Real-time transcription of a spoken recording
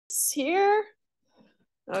here.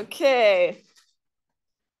 Okay.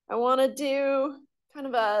 I want to do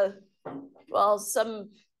kind of some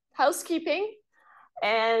housekeeping.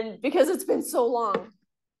 And because it's been so long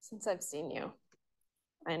since I've seen you.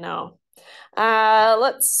 I know.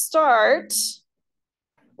 Let's start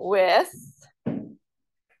with,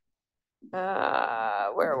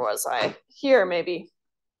 where was I? Here, maybe.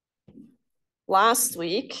 Last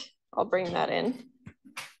week, I'll bring that in.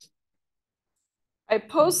 I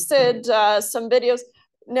posted some videos.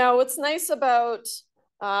 Now, what's nice about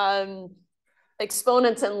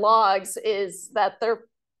exponents and logs is that they're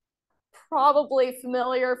probably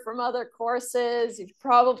familiar from other courses. You've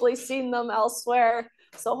probably seen them elsewhere.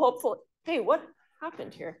 So hopefully, hey, what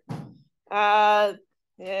happened here? Yeah,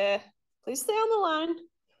 please stay on the line.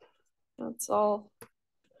 That's all.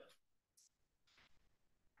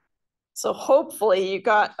 So hopefully you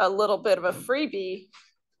got a little bit of a freebie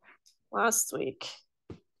last week.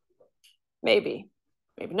 Maybe,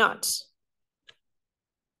 maybe not.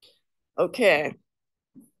 Okay,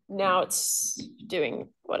 now it's doing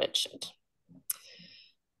what it should.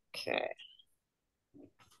 Okay,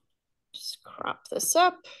 just crop this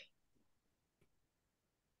up.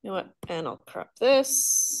 You know what, and I'll crop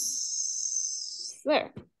this,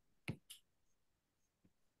 there.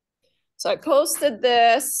 So I posted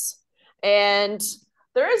this, and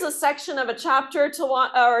there is a section of a chapter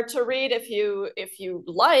to read if you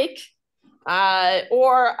like,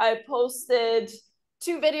 or I posted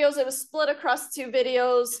 2 videos. It was split across 2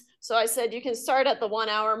 videos. So I said you can start at the 1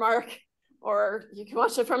 hour mark, or you can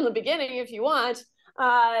watch it from the beginning if you want.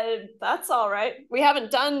 That's all right. We haven't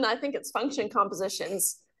done, I think it's function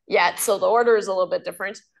compositions yet, so the order is a little bit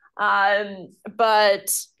different.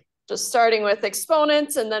 But just starting with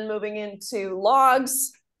exponents and then moving into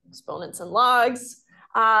logs, exponents and logs,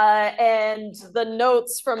 and the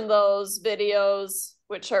notes from those videos,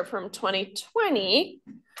 which are from 2020,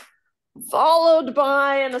 followed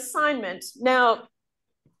by an assignment. Now,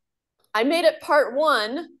 I made it part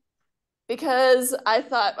 1 because I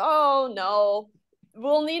thought, oh no,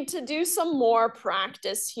 we'll need to do some more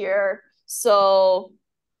practice here. So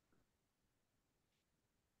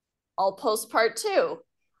I'll post part 2.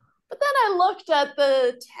 But then I looked at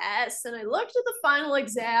the test and I looked at the final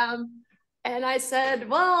exam and I said,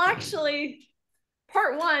 well, actually,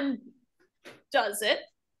 part 1 does it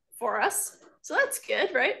for us. So that's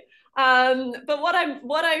good, right? But what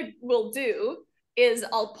I will do is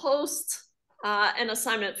I'll post an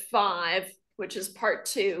assignment 5, which is part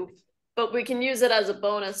 2, but we can use it as a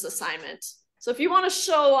bonus assignment. So if you want to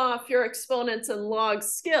show off your exponents and log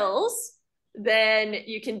skills, then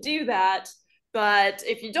you can do that. But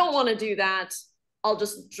if you don't want to do that, I'll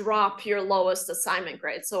just drop your lowest assignment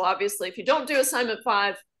grade. So obviously, if you don't do assignment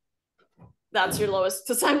 5, that's your lowest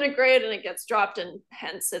assignment grade and it gets dropped, and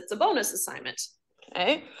hence it's a bonus assignment.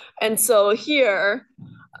 Okay. And so here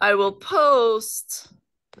I will post,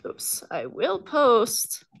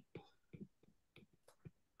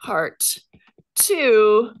 part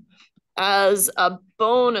 2 as a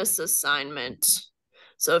bonus assignment.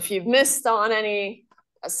 So if you've missed on any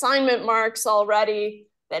assignment marks already,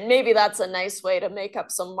 then maybe that's a nice way to make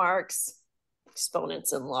up some marks.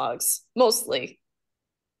 Exponents and logs, mostly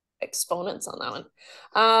exponents on that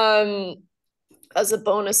one, as a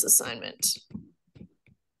bonus assignment,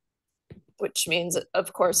 which means,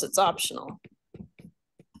 of course, it's optional.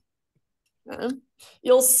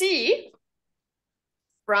 You'll see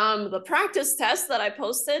from the practice test that I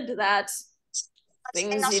posted that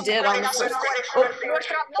things you did on the first.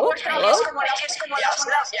 Hello?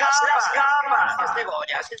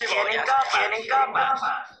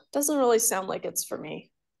 Doesn't really sound like it's for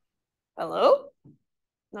me. Hello?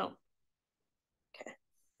 No. Okay.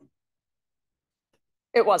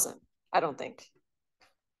 It wasn't, I don't think.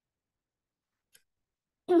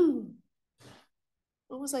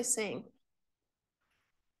 What was I saying?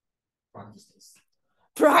 Practice test.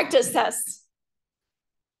 Practice test.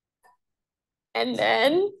 And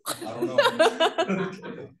then I don't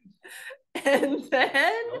know. and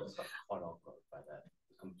then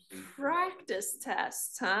practice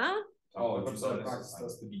test, huh? Oh, I'm sorry, practice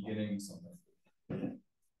test the beginning something.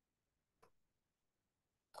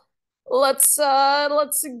 Let's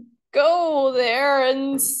go there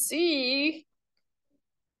and see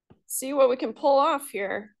what we can pull off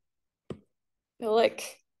here. I feel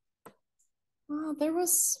like, well,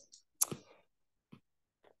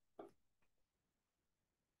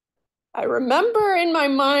 I remember in my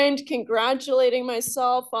mind congratulating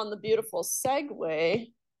myself on the beautiful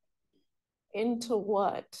segue into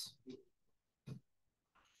what?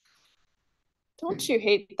 Don't you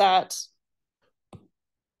hate that?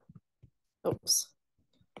 Oops.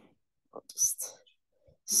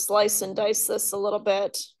 slice and dice this a little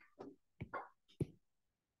bit.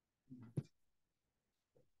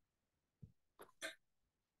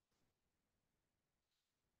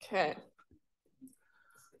 Okay.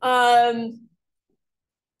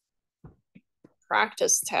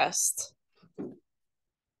 Practice test. The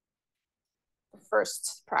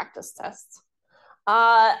first practice test.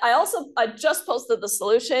 I just posted the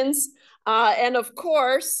solutions. And of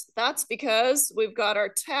course, that's because we've got our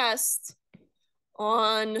test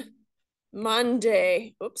on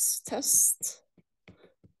Monday. Oops, test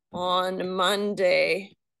on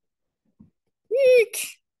Monday.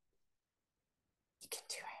 Week. You can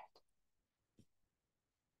do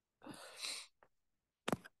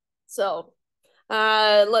it. So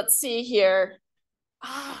let's see here.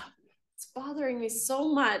 It's bothering me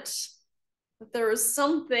so much that there was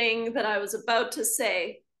something that I was about to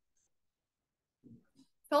say.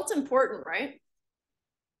 Felt important, right?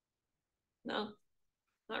 No,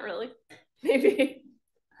 not really. Maybe.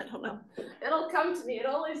 I don't know. It'll come to me. It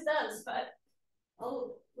always does, but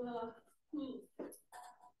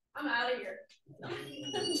I'm out of here.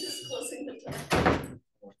 I'm just closing the door.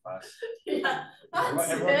 Yeah,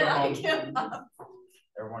 that's it. I give up.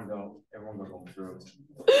 Everyone go home through it.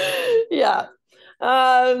 Yeah.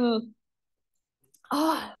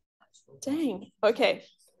 Dang. Okay.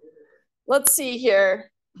 Let's see here.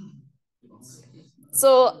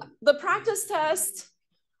 So the practice test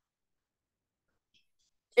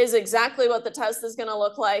is exactly what the test is going to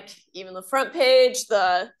look like, even the front page,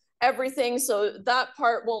 the everything. So that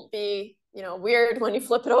part won't be, weird when you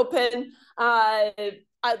flip it open.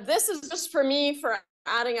 This is just for me for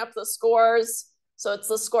adding up the scores. So it's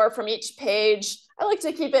the score from each page. I like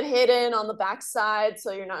to keep it hidden on the back side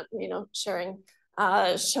so you're not, showing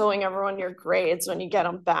everyone your grades when you get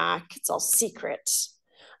them back. It's all secret.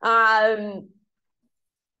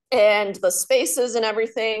 And the spaces and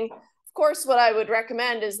everything. Of course, what I would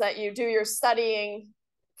recommend is that you do your studying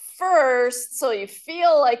first so you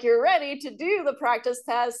feel like you're ready to do the practice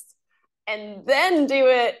test and then do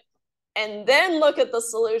it and then look at the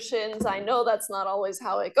solutions. I know that's not always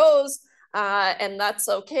how it goes, and that's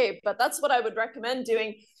okay, but that's what I would recommend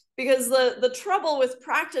doing, because the trouble with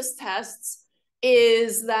practice tests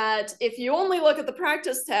is that if you only look at the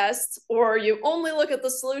practice tests or you only look at the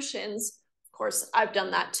solutions, of course, I've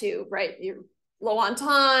done that too, right? You're low on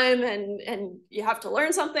time and you have to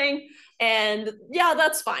learn something, and yeah,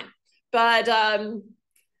 that's fine. But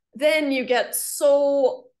then you get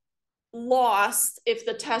so lost if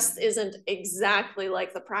the test isn't exactly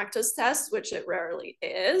like the practice test, which it rarely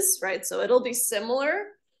is, right? So it'll be similar,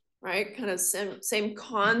 right? Kind of same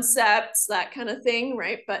concepts, that kind of thing,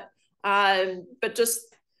 right? But just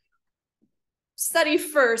study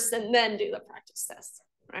first and then do the practice test,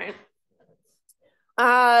 right?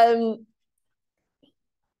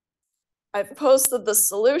 I've posted the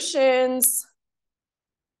solutions.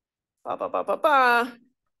 But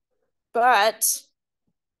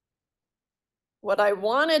what I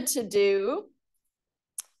wanted to do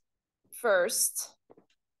first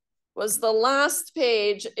was the last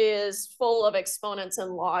page is full of exponents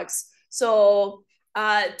and logs. So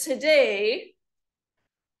today,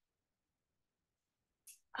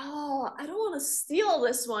 I don't want to steal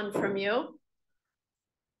this one from you.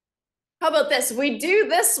 How about this? We do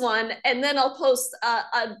this one, and then I'll post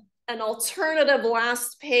an alternative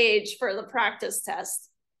last page for the practice test,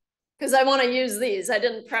 because I want to use these. I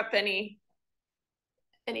didn't prep any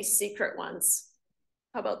secret ones.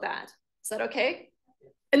 How about that? Is that okay?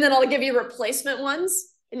 And then I'll give you replacement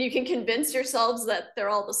ones, and you can convince yourselves that they're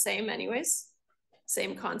all the same anyways,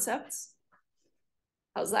 same concepts.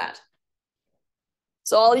 How's that?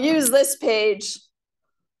 So I'll use this page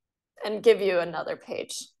and give you another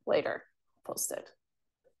page later, posted.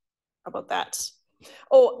 How about that?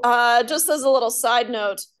 Oh, just as a little side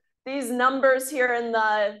note, these numbers here in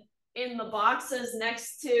the boxes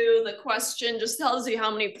next to the question just tells you how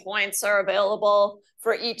many points are available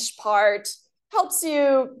for each part. Helps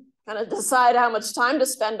you kind of decide how much time to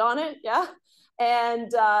spend on it, yeah?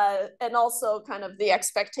 And also kind of the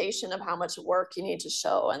expectation of how much work you need to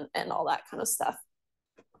show and all that kind of stuff.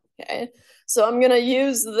 Okay, so I'm gonna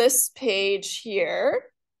use this page here,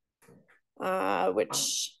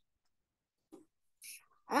 which,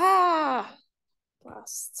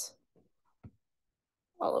 last,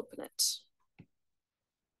 I'll open it.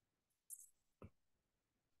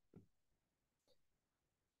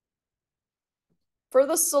 For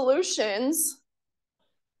the solutions,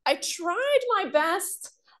 I tried my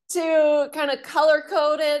best to kind of color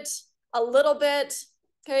code it a little bit,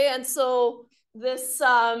 okay? And so this,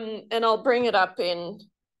 and I'll bring it up in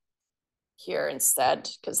here instead,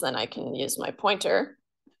 because then I can use my pointer.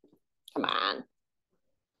 Come on.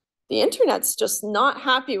 The internet's just not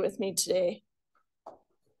happy with me today,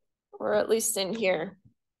 or at least in here.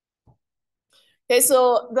 Okay,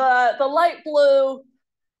 so the light blue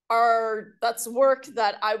that's work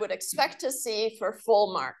that I would expect to see for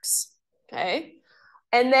full marks, okay?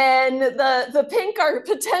 And then the pink are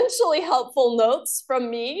potentially helpful notes from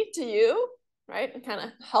me to you, right? And kind of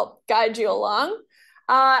help guide you along.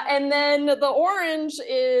 And then the orange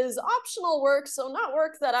is optional work, so not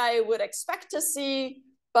work that I would expect to see,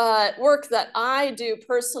 but work that I do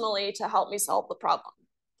personally to help me solve the problem,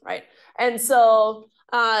 right? And so,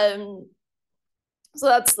 so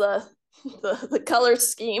that's the color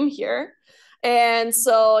scheme here. And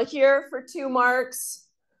so here for 2 marks,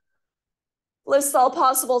 list all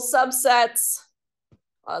possible subsets.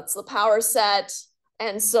 That's the power set.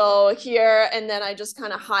 And so here, and then I just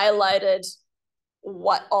kind of highlighted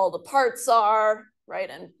what all the parts are, right?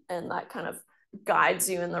 And that kind of guides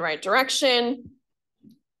you in the right direction.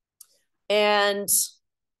 And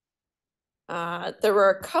there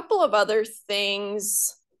were a couple of other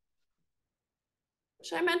things.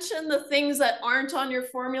 Should I mention the things that aren't on your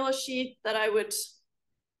formula sheet that I would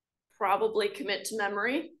probably commit to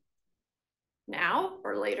memory? Now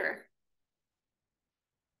or later?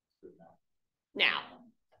 Now.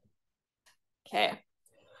 Okay.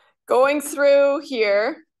 Going through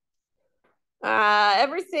here,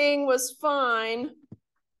 everything was fine.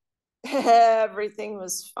 Everything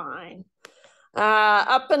was fine.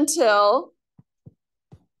 Up until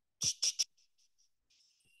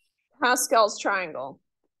Pascal's triangle.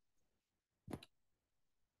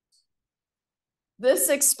 This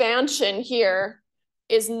expansion here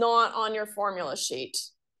is not on your formula sheet.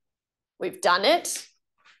 We've done it.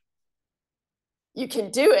 You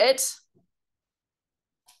can do it,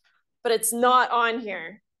 but it's not on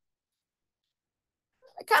here.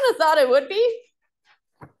 I kind of thought it would be.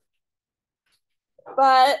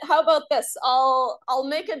 But how about this? I'll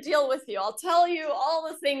make a deal with you. I'll tell you all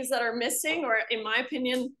the things that are missing, or in my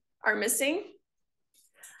opinion, are missing.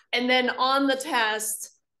 And then on the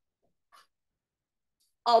test,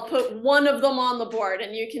 I'll put one of them on the board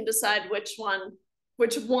and you can decide which one.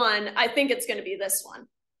 I think it's going to be this one.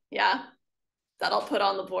 Yeah, that I'll put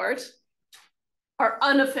on the board. Our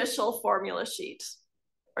unofficial formula sheet,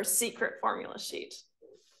 our secret formula sheet.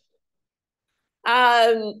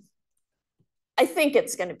 I think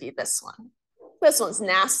it's going to be this one. This one's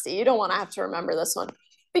nasty. You don't want to have to remember this one.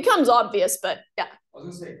 Becomes obvious, but yeah. I was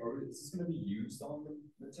going to say, is this going to be used on the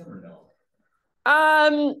midterm or no?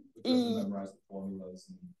 Memorize the formulas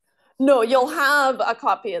and... No, you'll have a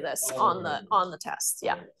copy of this on the test.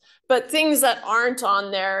 Yeah. Okay. But things that aren't on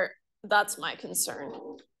there, that's my concern.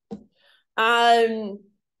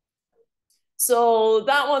 So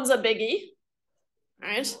that one's a biggie,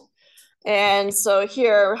 right? And so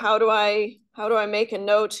here, how do I make a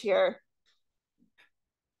note here?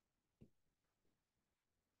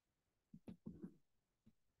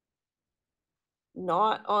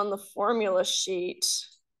 Not on the formula sheet.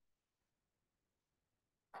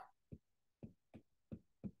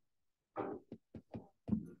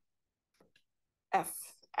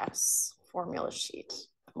 FS formula sheet.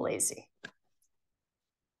 I'm lazy.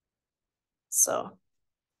 So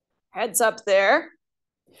heads up there.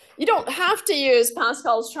 You don't have to use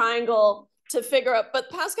Pascal's triangle to figure out,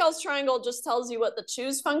 but Pascal's triangle just tells you what the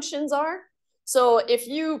choose functions are. So if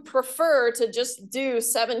you prefer to just do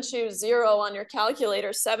 7 choose 0 on your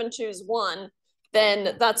calculator, 7 choose 1,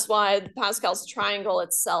 then that's why Pascal's triangle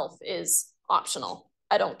itself is optional.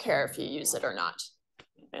 I don't care if you use it or not.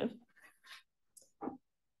 Okay.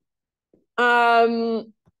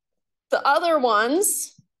 The other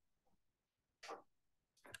ones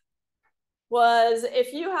was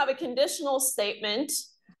if you have a conditional statement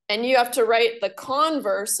and you have to write the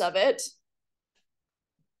converse of it.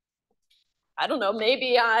 I don't know,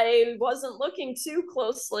 maybe I wasn't looking too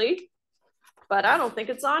closely, but I don't think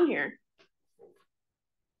it's on here.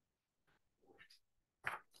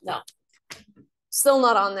 No, still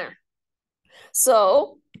not on there.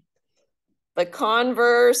 So the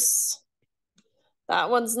converse, that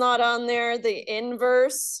one's not on there, the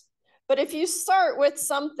inverse. But if you start with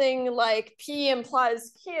something like P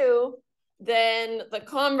implies Q, then the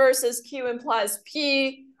converse is Q implies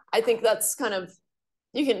P. I think that's kind of,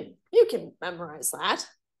 you can memorize that,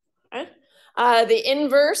 right? The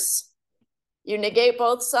inverse, you negate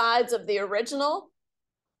both sides of the original.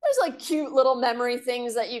 There's like cute little memory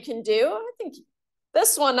things that you can do. I think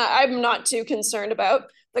this one I'm not too concerned about.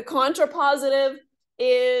 The contrapositive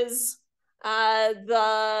is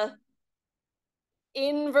the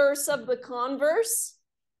inverse of the converse,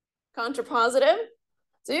 contrapositive.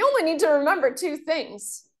 So you only need to remember 2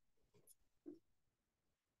 things.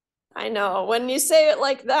 I know, when you say it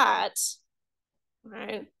like that,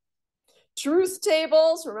 right? Truth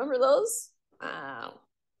tables, remember those?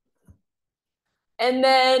 And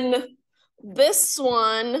then this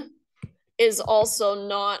one is also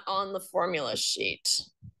not on the formula sheet.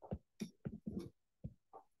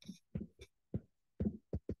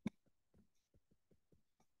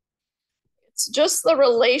 It's just the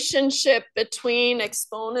relationship between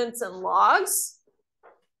exponents and logs.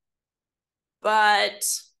 But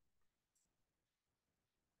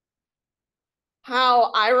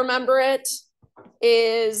how I remember it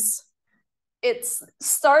is it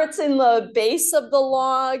starts in the base of the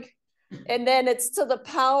log, and then it's to the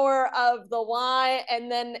power of the y,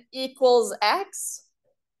 and then equals x.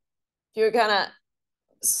 You're gonna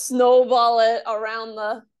snowball it around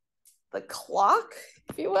the clock,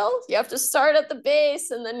 if you will. You have to start at the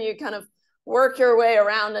base, and then you kind of work your way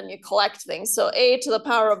around and you collect things. So a to the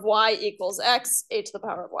power of y equals x, a to the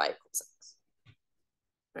power of y equals x,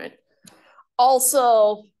 right?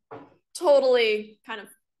 Also, totally kind of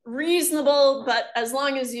reasonable, but as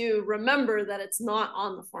long as you remember that it's not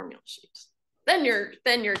on the formula sheet, then you're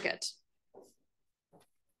good.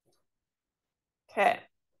 Okay.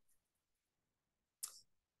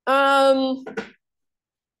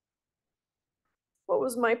 What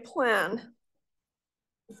was my plan?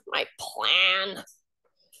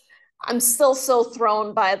 I'm still so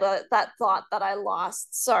thrown by that thought that I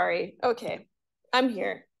lost. Sorry. Okay. I'm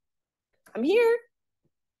here.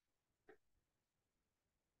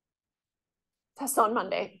 Test on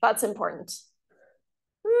Monday. That's important.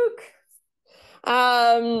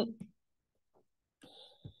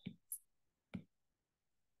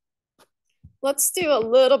 Let's do a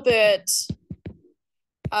little bit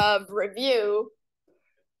of review.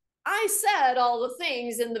 I said all the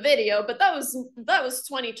things in the video, but that was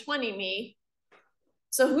 2020 me.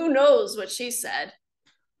 So who knows what she said,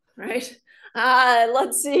 right?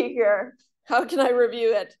 Let's see here. How can I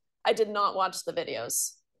review it? I did not watch the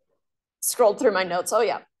videos. Scrolled through my notes. Oh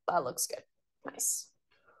yeah, that looks good. Nice.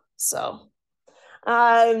 So,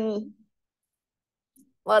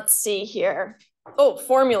 let's see here. Oh,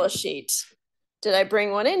 formula sheet. Did I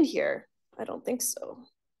bring one in here? I don't think so.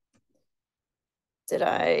 Did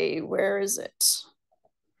I? Where is it?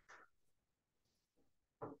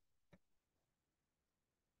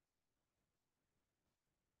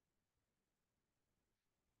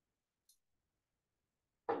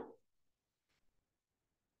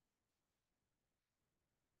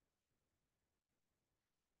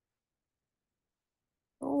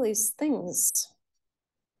 All these things.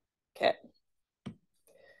 Okay.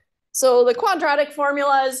 So the quadratic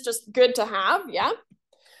formula is just good to have, yeah.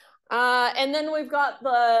 And then we've got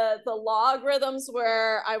the logarithms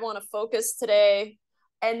where I want to focus today.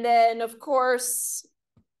 And then, of course,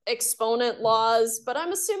 exponent laws, but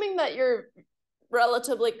I'm assuming that you're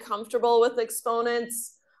relatively comfortable with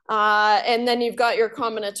exponents. And then you've got your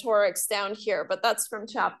combinatorics down here, but that's from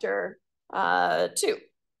chapter 2.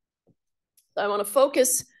 So I want to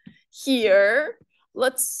focus here.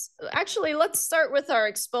 Let's start with our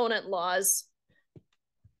exponent laws,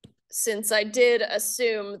 since I did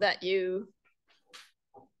assume that you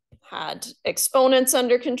had exponents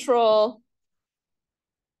under control.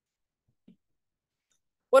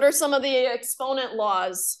 What are some of the exponent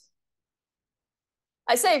laws?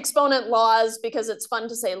 I say exponent laws because it's fun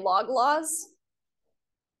to say log laws,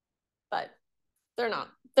 but they're not.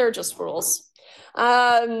 They're just rules.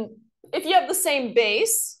 If you have the same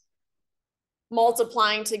base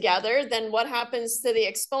multiplying together, then what happens to the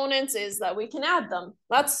exponents is that we can add them.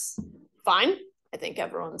 That's fine. I think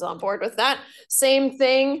everyone's on board with that. Same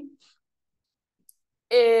thing.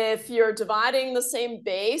 If you're dividing the same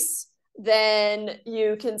base, then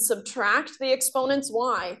you can subtract the exponents.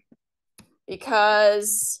 Why?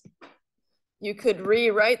 Because you could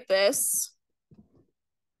rewrite this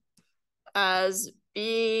as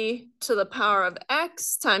b to the power of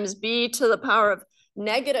x times b to the power of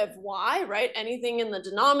negative y, right? Anything in the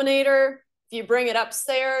denominator, if you bring it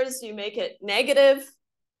upstairs, you make it negative,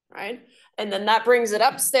 right? And then that brings it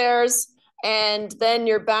upstairs, and then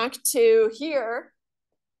you're back to here,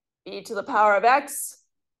 b to the power of x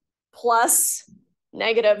plus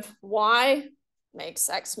negative y makes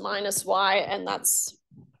x minus y, and that's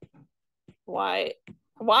why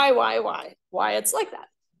it's like that,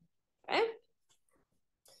 okay?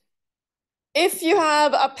 If you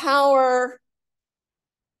have a power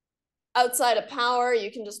outside of power,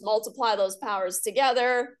 you can just multiply those powers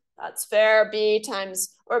together. That's fair. B to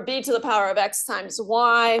the power of x times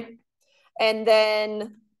y. And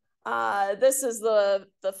then this is the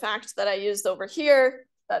fact that I used over here,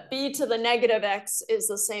 that b to the negative x is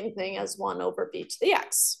the same thing as 1 over b to the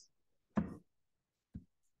x.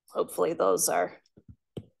 Hopefully those are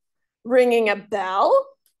ringing a bell.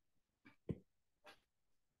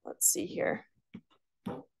 Let's see here.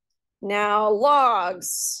 Now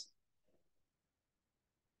logs.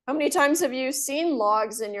 How many times have you seen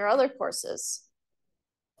logs in your other courses?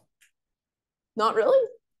 Not really?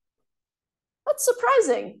 That's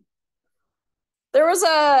surprising. There was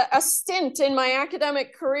a stint in my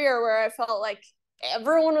academic career where I felt like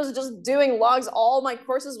everyone was just doing logs. All my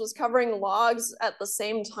courses was covering logs at the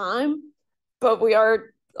same time, but we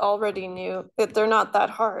already knew that they're not that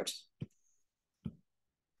hard.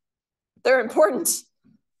 They're important,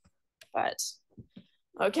 but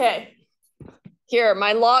okay. Here,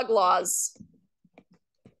 my log laws.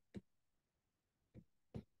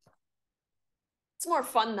 It's more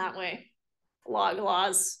fun that way, log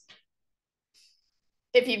laws.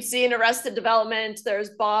 If you've seen Arrested Development, there's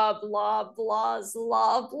Bob, Lob, Laws,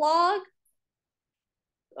 Love, Log.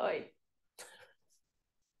 Oy.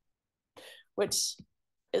 Which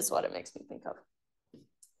is what it makes me think of.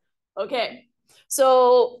 Okay,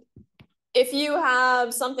 so if you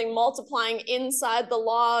have something multiplying inside the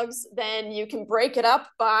logs, then you can break it up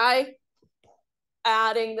by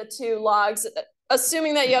adding the two logs,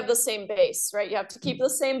 assuming that you have the same base, right? You have to keep the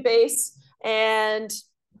same base, and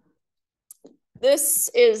this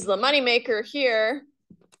is the moneymaker here.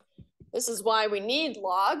 This is why we need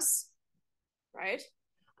logs, right?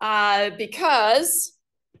 Because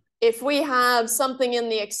if we have something in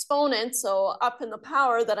the exponent, so up in the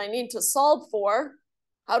power that I need to solve for,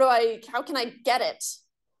 how can I get it,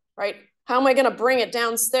 right? How am I going to bring it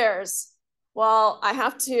downstairs? Well, I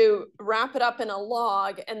have to wrap it up in a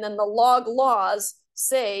log, and then the log laws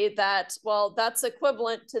say that, well, that's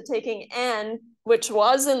equivalent to taking n, which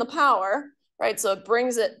was in the power, right? So it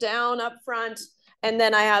brings it down up front, and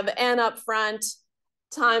then I have n up front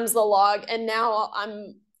times the log, and now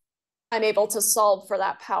I'm able to solve for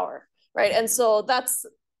that power, right? And so that's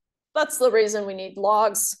the reason we need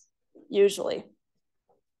logs usually.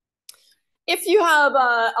 If you have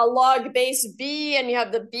a log base b and you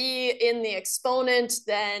have the b in the exponent,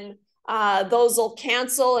 then those will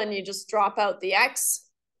cancel and you just drop out the x.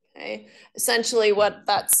 Okay. Essentially what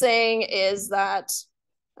that's saying is that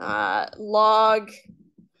log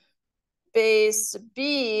base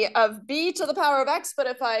b of b to the power of x, but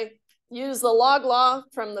if I use the log law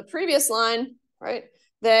from the previous line, right,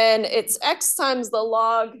 then it's x times the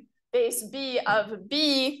log base b of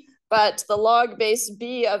b, but the log base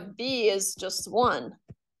b of b is just 1.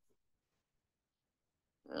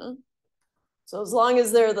 Yeah. So as long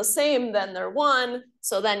as they're the same, then they're 1.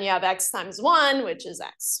 So then you have x times 1, which is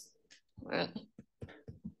x. Right.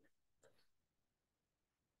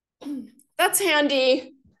 That's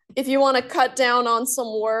handy if you want to cut down on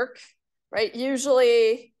some work, right?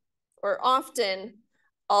 Usually or often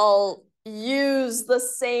I'll use the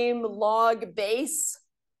same log base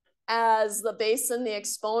as the base in the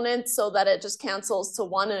exponent so that it just cancels to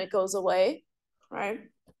 1 and it goes away, right?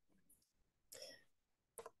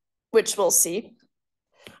 Which we'll see.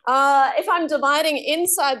 If I'm dividing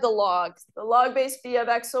inside the log base b of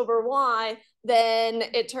x over y, then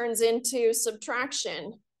it turns into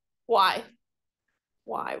subtraction. Why?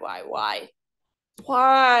 Why?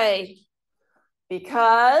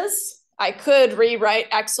 Because I could rewrite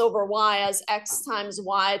x over y as x times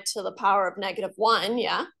y to the power of -1,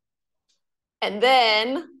 yeah? And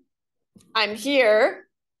then I'm here,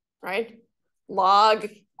 right? Log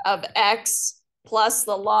of x plus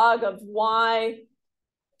the log of y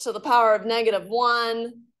to the power of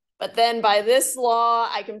 -1. But then by this law,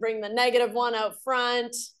 I can bring the -1 out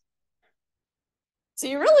front. So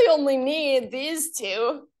you really only need these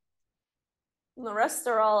two. And the rest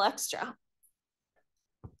are all extra.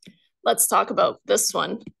 Let's talk about this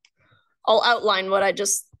one. I'll outline what I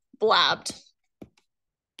just blabbed.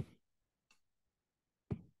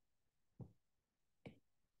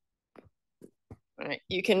 All right,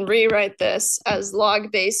 you can rewrite this as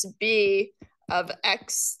log base b of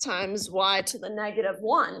x times y to the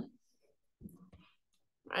 -1.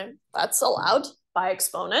 Right, that's allowed by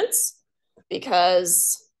exponents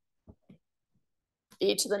because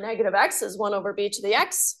b to the -x is 1 over b to the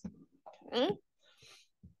x. Okay.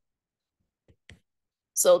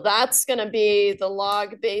 So that's going to be the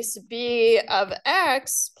log base b of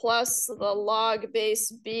x plus the log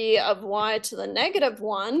base b of y to the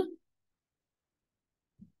 -1.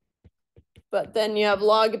 But then you have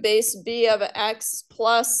log base b of x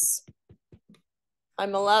plus,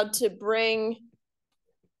 I'm allowed to bring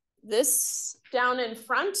this down in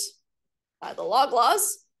front by the log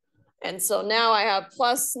laws. And so now I have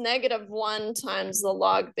plus -1 times the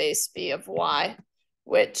log base b of y,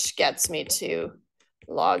 which gets me to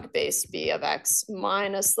log base b of x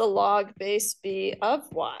minus the log base b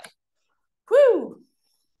of y. Woo!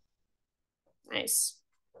 Nice.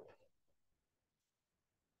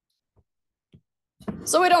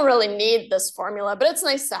 So we don't really need this formula, but it's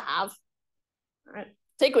nice to have. All right,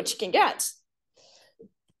 take what you can get.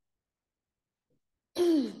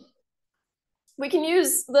 We can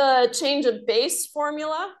use the change of base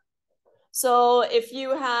formula. So if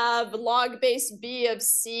you have log base b of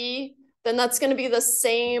c, then that's going to be the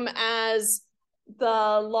same as the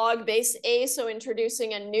log base a. So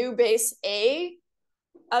introducing a new base a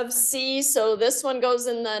of c. So this one goes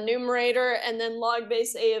in the numerator, and then log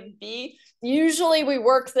base a of b. Usually we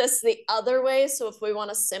work this the other way. So if we want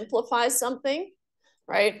to simplify something,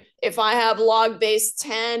 right? If I have log base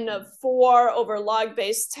 10 of 4 over log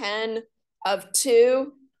base 10 of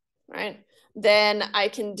 2, right? Then I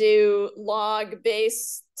can do log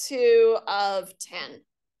base 2 of 10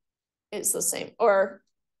 is the same. Or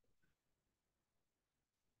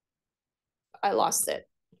I lost it.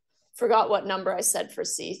 Forgot what number I said for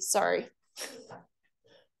C. Sorry.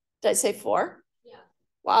 Did I say 4? Yeah.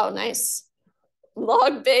 Wow, nice.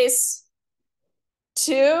 Log base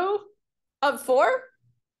 2 of 4?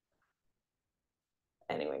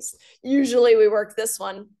 Anyways, usually we work this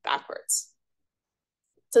one backwards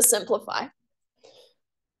to simplify.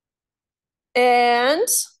 And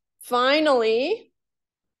finally,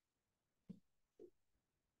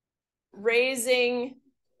 raising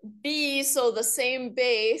b, so the same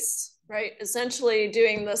base, right? Essentially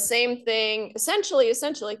doing the same thing, essentially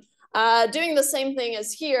doing the same thing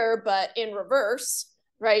as here, but in reverse,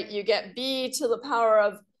 right? You get b to the power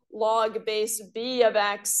of log base b of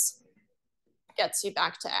x gets you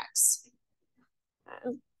back to x.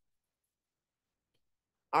 Okay.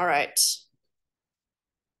 All right.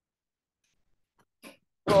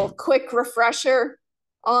 Little quick refresher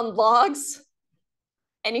on logs.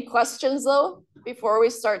 Any questions though, before we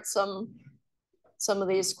start some of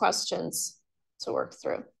these questions to work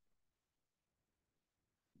through?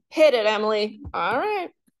 Hit it, Emily. All right.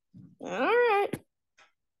 All right.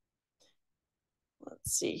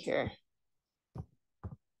 Let's see here.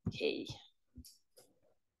 Okay.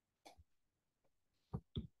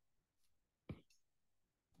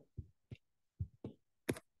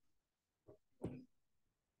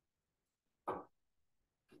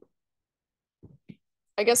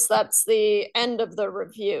 I guess that's the end of the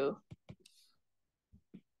review.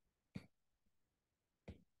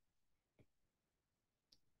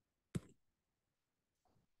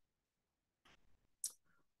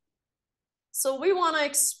 So we want to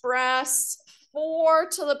express 4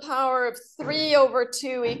 to the power of 3 over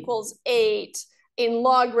 2 equals 8 in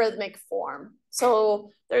logarithmic form.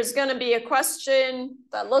 So there's going to be a question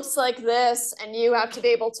that looks like this, and you have to be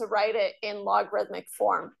able to write it in logarithmic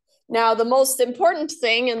form. Now, the most important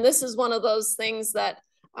thing, and this is one of those things that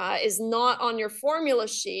is not on your formula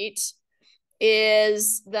sheet,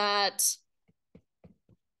 is that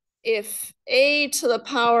if a to the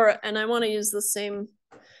power, and I want to use the same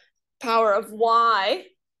power of y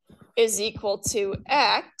is equal to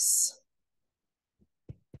x,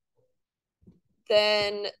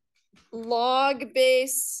 then log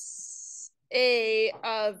base a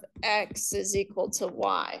of x is equal to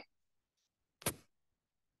y.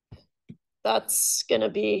 That's going to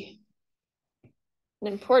be an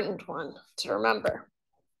important one to remember.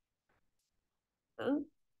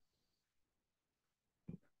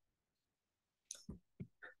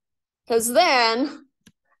 Because then,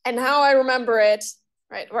 and how I remember it,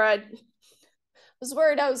 right, where I was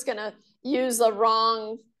worried I was going to use the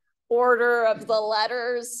wrong order of the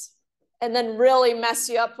letters and then really mess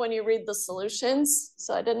you up when you read the solutions.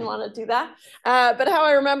 So I didn't want to do that. But how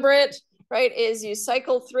I remember it, right, is you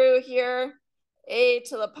cycle through here, a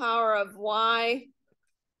to the power of y,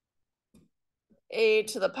 a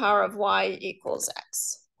to the power of y equals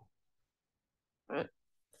x. Right?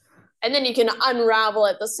 And then you can unravel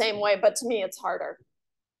it the same way, but to me it's harder.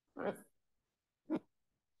 Right?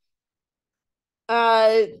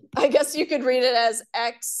 I guess you could read it as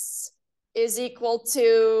x is equal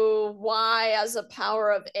to y as a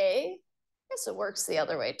power of a. I guess it works the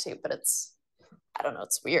other way too, but it's, I don't know,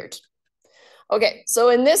 it's weird. Okay, so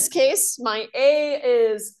in this case, my a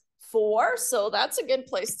is 4, so that's a good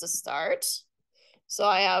place to start. So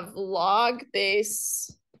I have log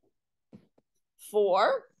base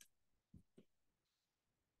 4.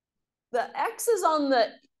 The x is on the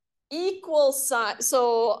equal side,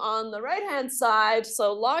 so on the right-hand side,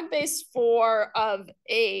 so log base 4 of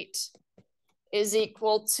 8 is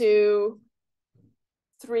equal to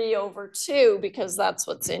 3 over 2, because that's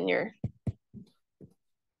what's in your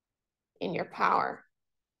power.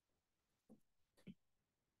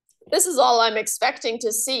 this is all I'm expecting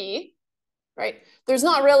to see, right? There's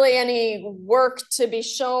not really any work to be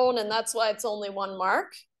shown, and that's why it's only 1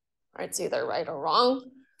 mark. Right? It's either right or wrong.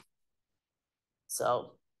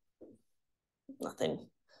 So nothing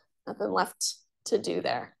left to do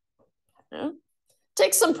there. Yeah.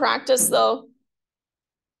 Take some practice though.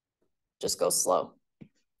 Just go slow.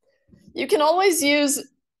 You can always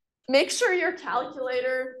make sure your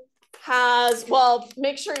calculator has, well,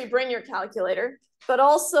 make sure you bring your calculator, but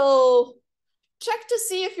also check to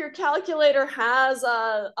see if your calculator has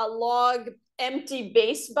a log empty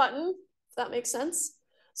base button, if that makes sense.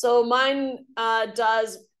 So mine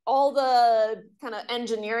does, all the kind of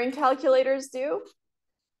engineering calculators do.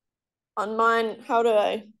 On mine, how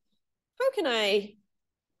can I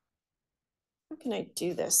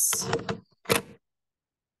do this?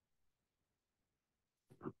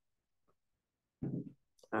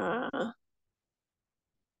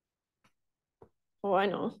 Oh, I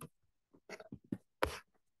know.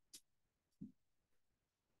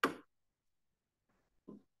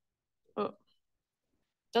 Oh,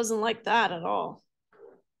 doesn't like that at all.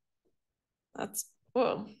 That's,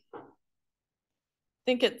 whoa. I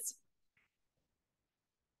think it's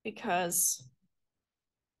because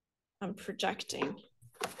I'm projecting.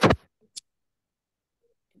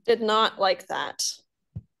 Did not like that.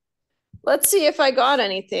 Let's see if I got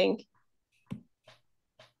anything.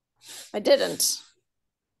 I didn't.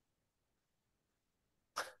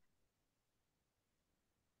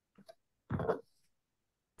 Let's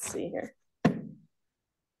see here.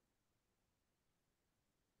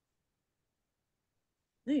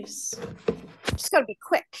 Nice. Just gotta be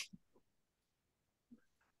quick.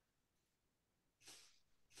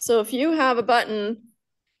 So if you have a button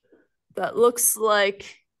that looks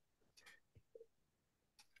like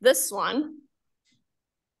this one,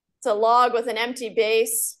 it's a log with an empty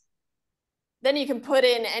base, then you can put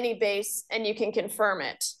in any base and you can confirm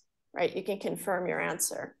it, right? You can confirm your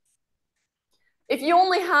answer. If you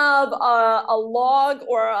only have a log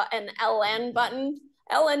or an ln button,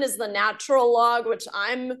 ln is the natural log, which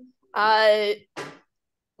I'm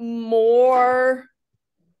more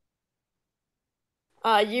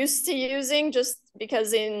used to using, just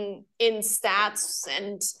because in stats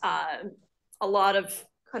and a lot of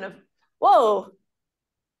kind of, whoa,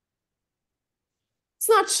 it's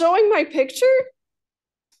not showing my picture?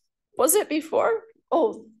 Was it before?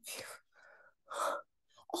 Oh,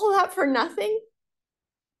 all that for nothing?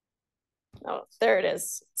 Oh, there it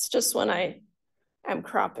is. It's just when I am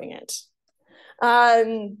cropping it.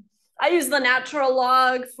 I use the natural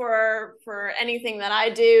log for anything that I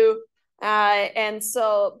do. And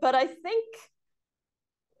so, but I think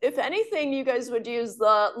if anything, you guys would use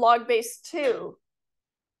the log base 2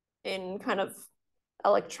 in kind of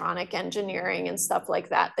electronic engineering and stuff like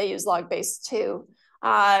that. They use log base 2.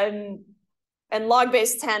 And log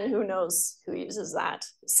base 10, who knows who uses that?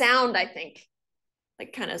 Sound, I think,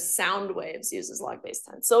 like kind of sound waves uses log base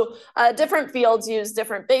 10. So different fields use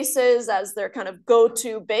different bases as their kind of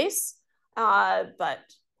go-to base. But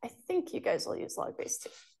I think you guys will use log base 2.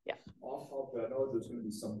 Yeah. Off I know there's going to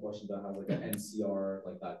be some question that has like an NCR,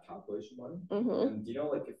 like that calculation button. And do you know,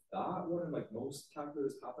 like, if that one, like most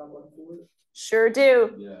calculators have that button for it? Sure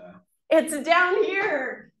do. Yeah. It's down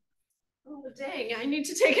here. Oh, dang, I need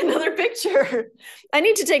to take another picture. I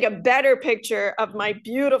need to take a better picture of my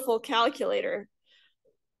beautiful calculator.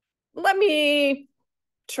 Let me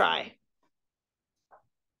try.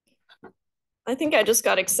 I think I just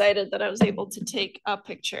got excited that I was able to take a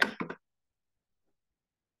picture.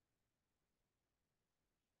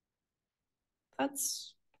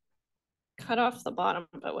 That's cut off the bottom,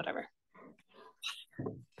 but whatever.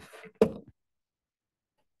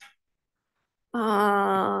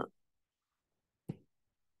 Want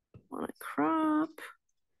to crop.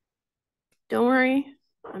 Don't worry,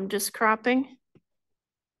 I'm just cropping.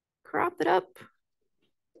 Crop it up.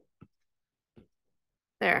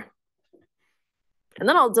 There. And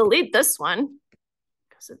then I'll delete this one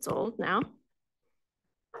because it's old now.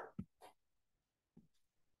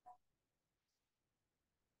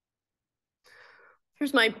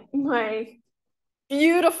 Here's my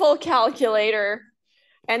beautiful calculator.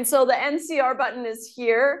 And so the NCR button is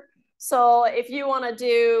here. So if you want to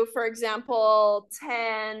do, for example,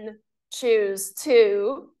 10, choose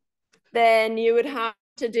 2, then you would have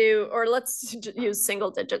to do, or let's use single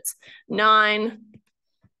digits, 9,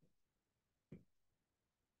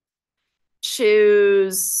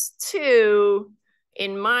 choose 2.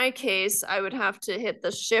 In my case, I would have to hit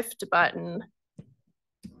the shift button,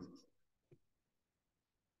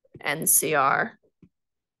 NCR,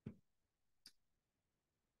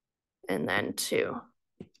 and then 2.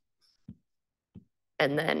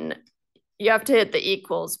 And then you have to hit the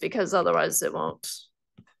equals because otherwise it won't.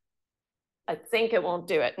 I think it won't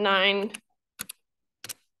do it. 9,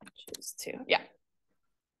 choose 2. Yeah.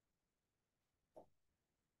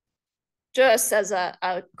 Just as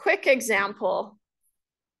a quick example.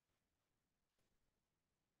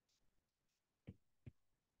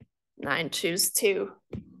 Nine, choose 2.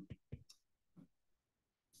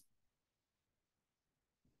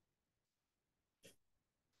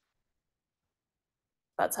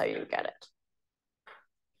 That's how you get it.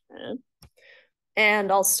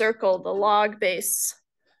 And I'll circle the log base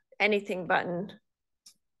anything button.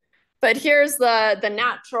 But here's the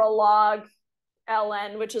natural log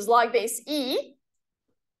ln, which is log base e.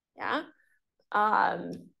 Yeah.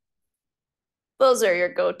 Those are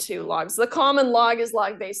your go-to logs. The common log is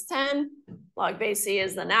log base 10. Log base e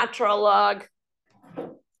is the natural log.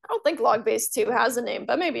 I don't think log base 2 has a name,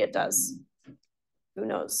 but maybe it does. Who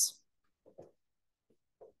knows?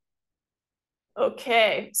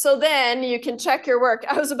 Okay, so then you can check your work.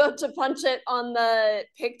 I was about to punch it on the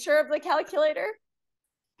picture of the calculator.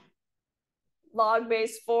 Log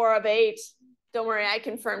base 4 of 8. Don't worry, I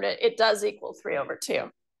confirmed it. It does equal 3/2.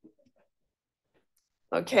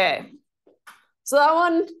 Okay, so that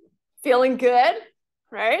one feeling good,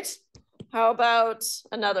 right? How about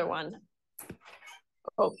another one?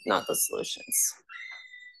 Oh, not the solutions.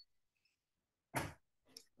 Let's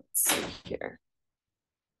see here.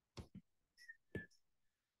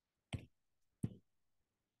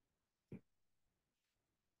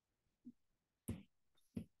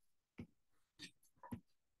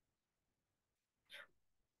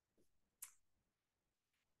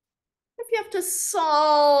 If you have to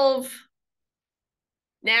solve.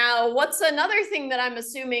 Now, what's another thing that I'm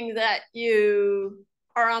assuming that you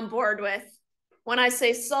are on board with? When I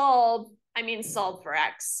say solve, I mean solve for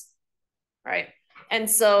x, right? And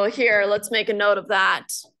so here, let's make a note of that.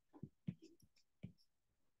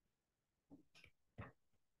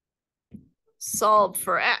 Solve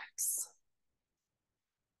for x.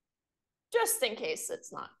 Just in case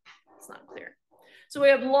it's not clear. So we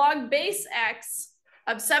have log base x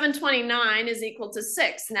of 729 is equal to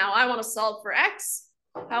 6. Now I want to solve for x.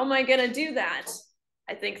 How am I going to do that?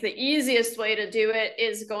 I think the easiest way to do it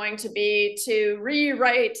is going to be to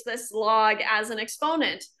rewrite this log as an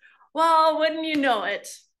exponent. Well, wouldn't you know it?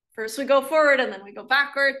 First we go forward and then we go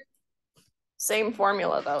backward. Same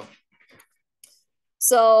formula though.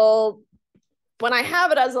 So when I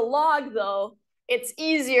have it as a log though, it's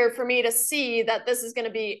easier for me to see that this is going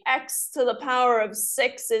to be x to the power of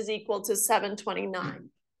 6 is equal to 729,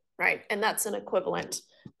 right? And that's an equivalent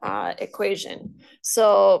equation.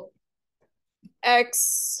 So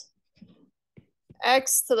x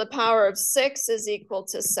to the power of 6 is equal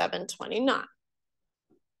to 729.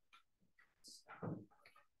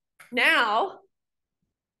 Now,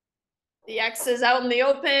 the x is out in the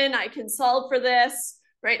open. I can solve for this,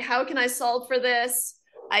 right? How can I solve for this?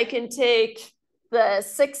 I can take the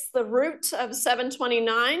 6th root of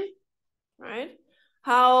 729, right?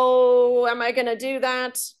 How am I going to do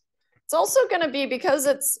that? It's also going to be, because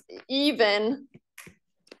it's even,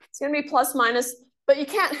 it's going to be plus minus, but you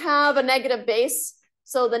can't have a negative base.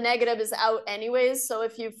 So the negative is out anyways. So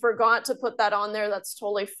if you forgot to put that on there, that's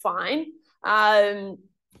totally fine. And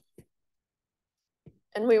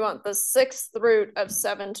we want the 6th root of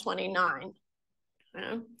 729.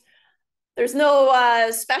 There's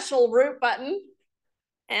no special root button.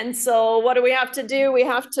 And so what do we have to do? We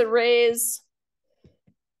have to raise,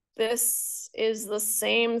 this is the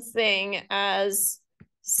same thing as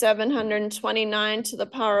 729 to the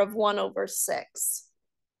power of 1/6.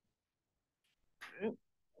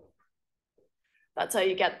 That's how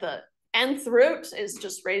you get the nth root, is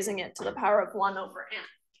just raising it to the power of 1/n.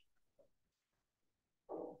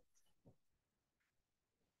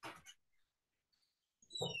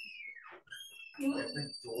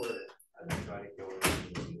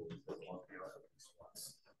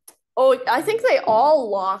 Oh, I think they all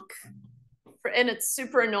lock, and it's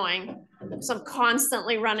super annoying. So I'm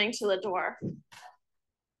constantly running to the door.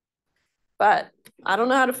 But I don't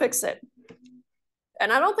know how to fix it.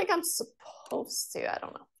 And I don't think I'm supposed to. I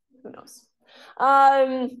don't know. Who knows?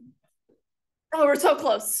 Oh, we're so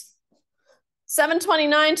close.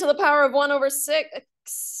 729 to the power of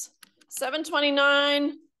 1/6.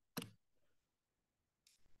 729.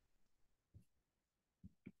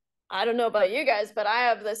 I don't know about you guys, but I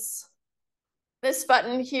have this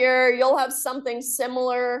button here. You'll have something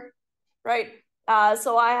similar, right?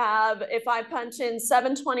 So I have, if I punch in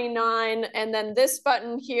 729 and then this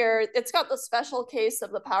button here, it's got the special case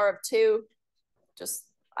of the power of 2. Just,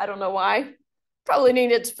 I don't know why. Probably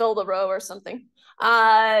needed to fill the row or something.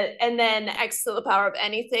 And then x to the power of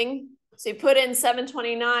anything. So you put in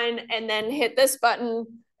 729 and then hit this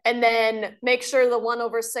button and then make sure the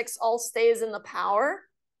 1/6 all stays in the power,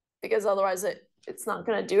 because otherwise it's not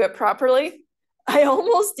going to do it properly. I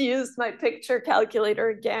almost used my picture calculator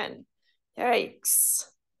again. Yikes.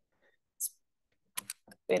 It's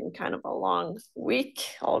been kind of a long week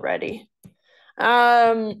already.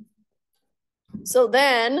 So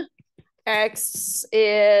then x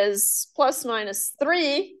is plus minus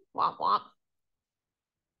 3, womp womp.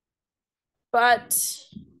 But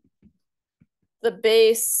the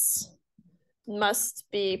base must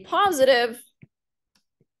be positive.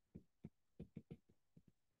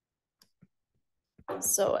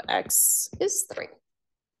 So x is 3.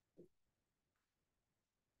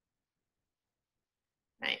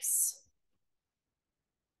 Nice.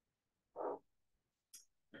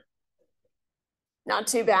 Not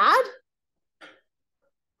too bad.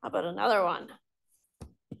 How about another one?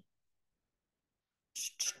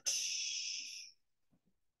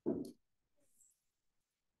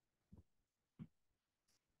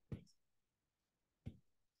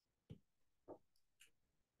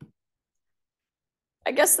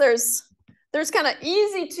 I guess there's kind of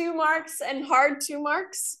easy 2 marks and hard 2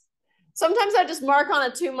 marks. Sometimes I just mark on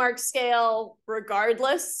a 2-mark scale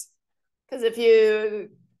regardless, because if you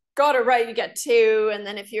got it right, you get 2, and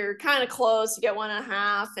then if you're kind of close, you get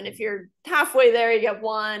 1.5, and if you're halfway there, you get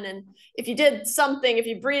 1, and if you did something, if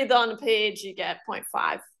you breathed on a page, you get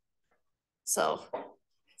 0.5. So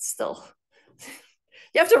still,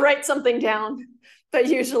 you have to write something down, but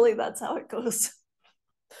usually that's how it goes.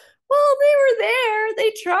 Well, they were there,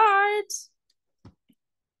 they tried.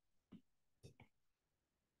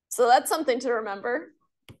 So that's something to remember.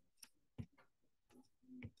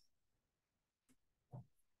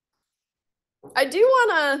 I do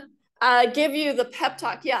want to give you the pep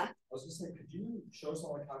talk. Yeah. I was just saying, could you show us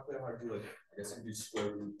on the calculator how to do, like, I guess you can do square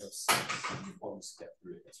root of 6. You probably just get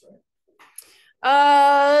through it, that's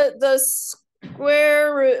right? The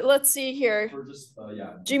square root, let's see here. Or just,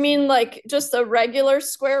 yeah. Do you mean like just a regular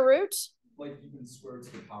square root? Like you can square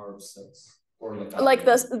to the power of 6. Or like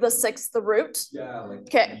the 6th root? Yeah, like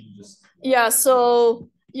okay. Yeah, so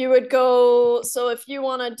you would go, so if you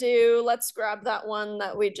want to do, let's grab that one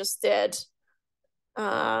that we just did.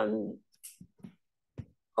 I'll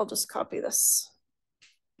just copy this.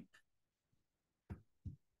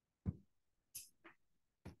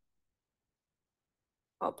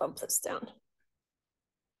 I'll bump this down.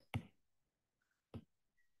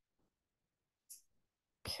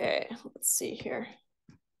 Okay, let's see here.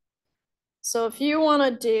 So if you want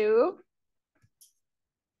to do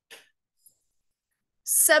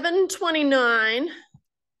 729,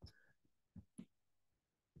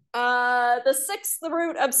 the 6th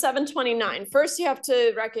root of 729. First, you have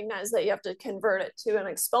to recognize that you have to convert it to an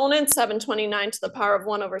exponent, 729 to the power of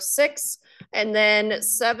 1/6, and then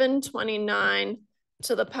 729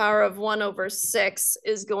 to the power of 1/6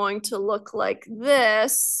 is going to look like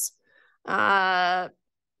this.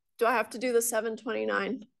 Do I have to do the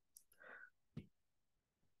 729?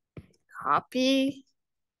 Copy.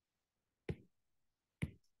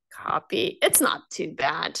 Copy. It's not too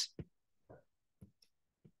bad.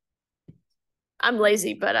 I'm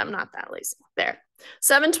lazy, but I'm not that lazy. There.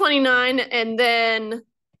 729, and then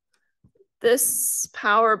this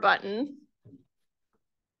power button.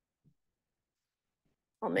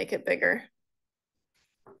 I'll make it bigger.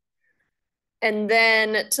 And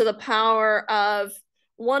then to the power of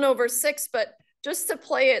 1/6, but just to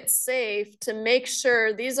play it safe, to make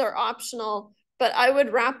sure, these are optional, but I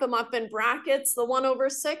would wrap them up in brackets, the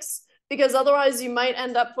 1/6, because otherwise you might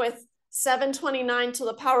end up with 729 to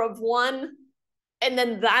the power of 1, and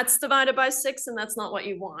then that's divided by 6, and that's not what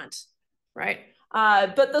you want, right?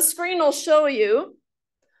 But the screen will show you.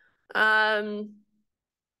 But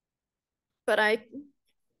I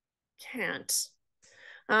can't.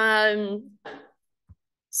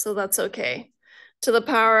 So that's okay. To the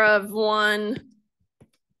power of 1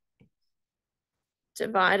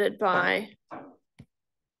 divided by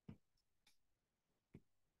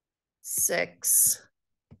 6.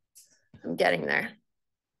 I'm getting there.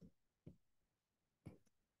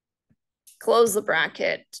 Close the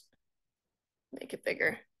bracket, make it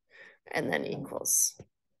bigger, and then equals.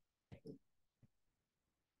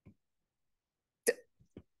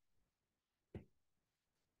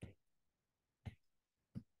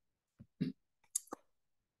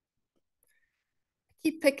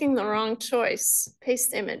 Keep picking the wrong choice.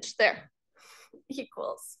 Paste image, there,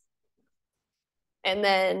 equals. And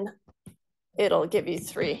then it'll give you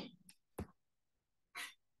 3. .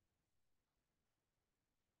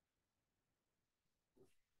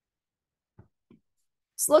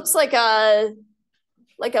 This looks like a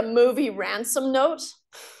movie ransom note.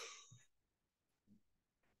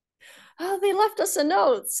 Oh, they left us a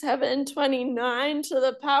note, 729 to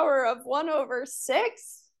the power of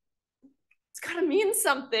 1/6. It's gotta mean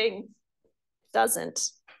something.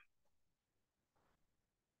 Doesn't.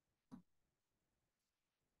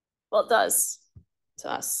 Well, it does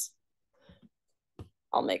to us.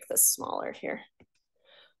 I'll make this smaller here.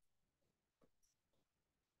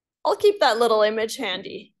 I'll keep that little image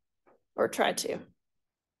handy, or try to.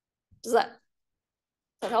 Does that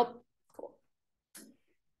help?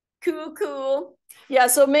 Cool. Yeah,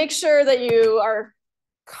 so make sure that you are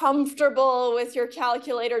comfortable with your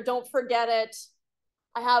calculator. Don't forget it.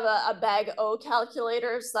 I have a bag O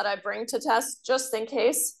calculators that I bring to test just in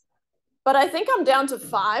case. But I think I'm down to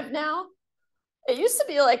 5 now. It used to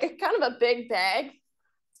be like kind of a big bag.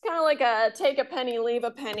 It's kind of like a take a penny, leave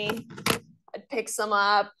a penny. I'd pick some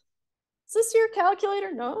up. Is this your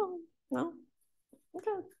calculator? No.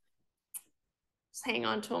 Okay. Just hang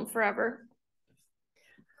on to them forever.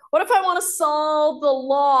 What if I want to solve the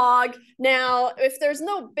log? Now, if there's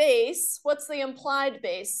no base, what's the implied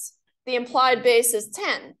base? The implied base is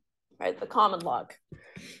 10, right? The common log.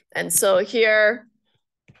 And so here,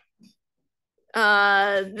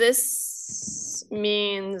 this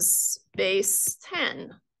means base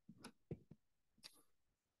 10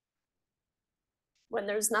 when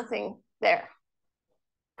there's nothing there.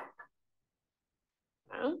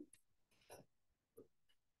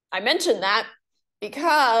 I mentioned that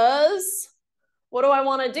because what do I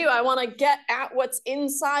want to do? I want to get at what's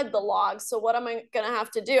inside the log. So what am I going to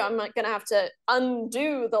have to do? I'm going to have to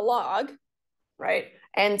undo the log, right?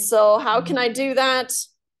 And so how can I do that?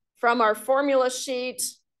 From our formula sheet,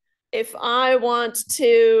 if I want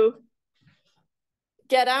to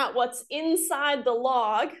get at what's inside the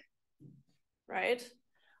log, right,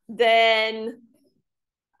 then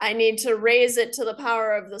I need to raise it to the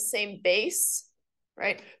power of the same base,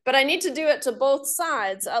 right? But I need to do it to both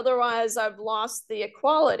sides. Otherwise, I've lost the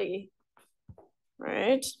equality,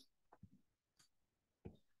 right?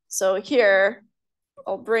 So here,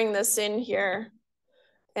 I'll bring this in here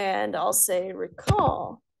and I'll say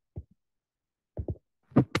recall.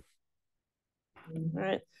 All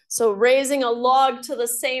right. So raising a log to the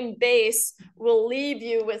same base will leave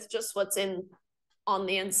you with just what's on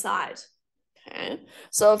the inside. Okay.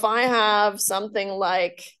 So if I have something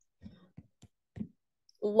like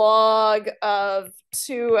log of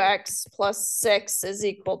 2x plus 6 is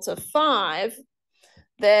equal to 5,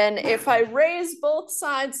 then if I raise both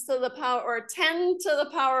sides to the power, or 10 to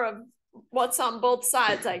the power of what's on both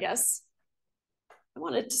sides, I guess. I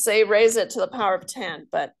wanted to say raise it to the power of 10,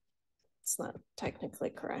 but it's not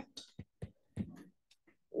technically correct.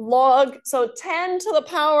 So 10 to the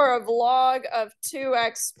power of log of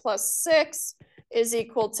 2x plus 6 is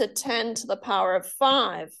equal to 10 to the power of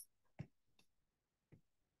 5.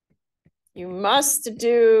 You must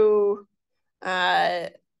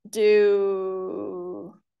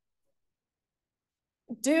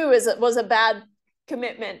was a bad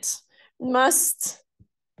commitment. Must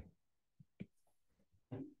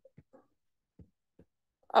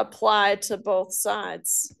apply to both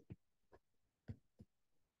sides.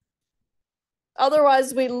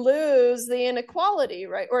 Otherwise, we lose the inequality,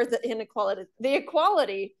 right? Or the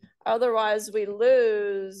equality. Otherwise, we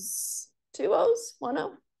lose 2 O's, 1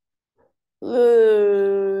 O.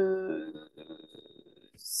 Lose.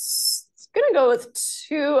 It's gonna go with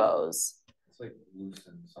 2 O's. It's like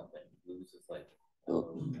loosen something. Lose is like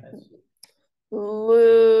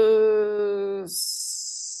lose.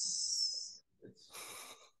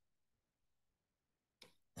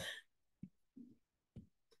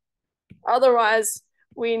 Otherwise,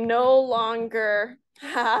 we no longer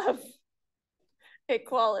have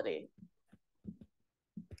equality.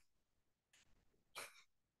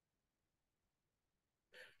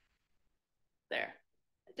 There.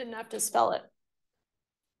 I didn't have to spell it.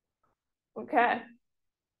 Okay.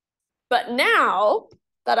 But now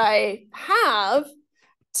that I have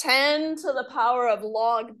 10 to the power of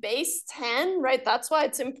log base 10, right? That's why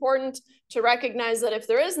it's important to recognize that if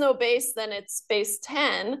there is no base, then it's base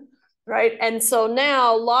 10, right? And so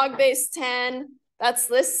now log base 10, that's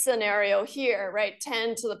this scenario here, right?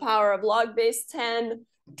 10 to the power of log base 10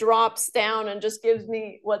 drops down and just gives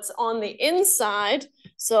me what's on the inside.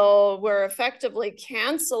 So we're effectively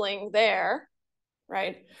canceling there,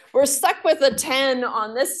 right? We're stuck with a 10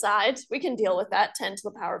 on this side. We can deal with that, 10 to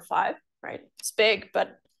the power of 5, right? It's big,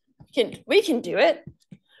 but we can do it.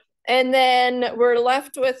 And then we're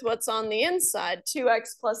left with what's on the inside.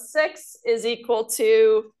 2x plus 6 is equal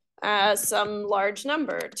to some large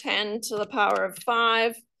number, 10 to the power of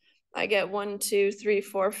 5. I get 1, 2, 3,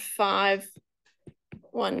 4, 5.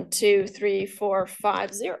 1, 2, 3, 4,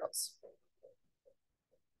 5 zeros.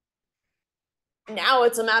 Now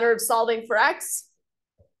it's a matter of solving for x.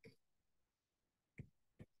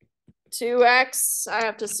 2x, I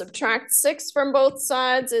have to subtract 6 from both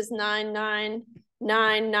sides, is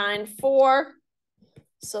 99994.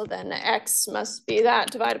 So then x must be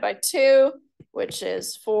that divided by 2, which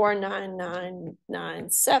is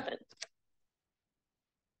 49997.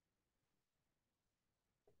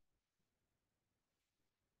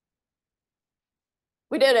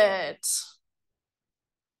 We did it.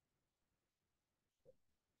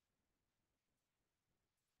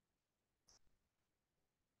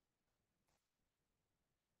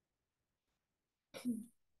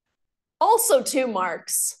 Also 2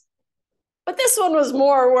 marks, but this one was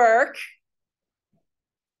more work.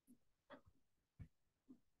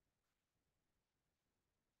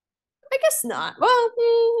 I guess not. Well,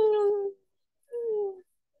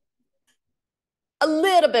 a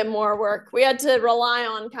little bit more work. We had to rely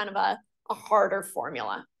on kind of a harder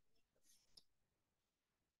formula.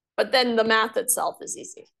 But then the math itself is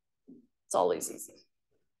easy. It's always easy.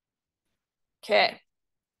 Okay.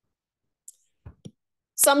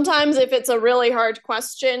 Sometimes if it's a really hard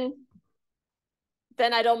question,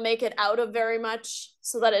 then I don't make it out of very much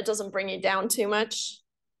so that it doesn't bring you down too much.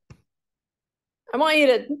 I want you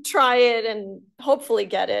to try it and hopefully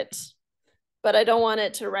get it, but I don't want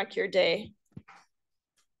it to wreck your day.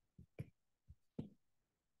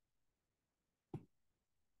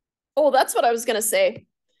 Oh, that's what I was gonna say.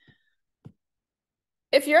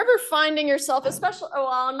 If you're ever finding yourself, especially, well,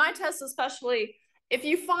 on my test especially, if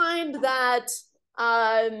you find that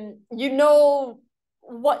you know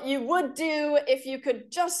what you would do if you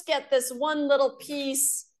could just get this one little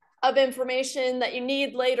piece of information that you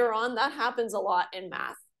need later on, that happens a lot in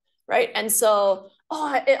math, right? And so,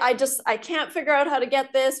 I can't figure out how to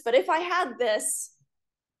get this, but if I had this,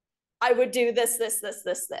 I would do this,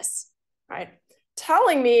 right?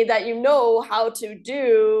 Telling me that you know how to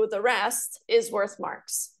do the rest is worth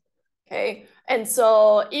marks, okay? And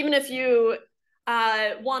so even if you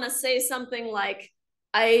want to say something like,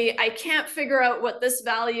 I can't figure out what this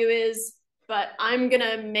value is, but I'm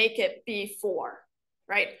gonna make it be 4,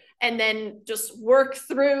 right? And then just work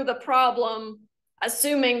through the problem,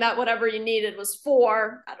 assuming that whatever you needed was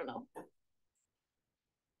 4, I don't know,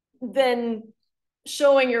 then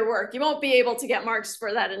showing your work. You won't be able to get marks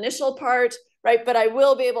for that initial part, right? But I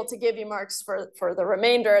will be able to give you marks for the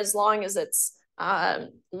remainder as long as it's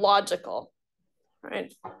logical,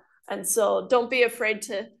 right? And so don't be afraid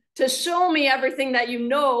to show me everything that you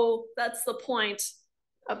know. That's the point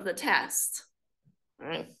of the test, all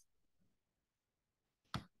right?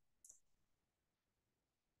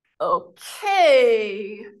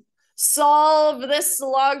 Okay, solve this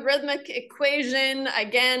logarithmic equation.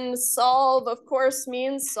 Again, solve, of course,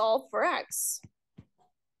 means solve for x.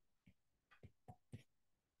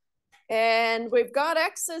 And we've got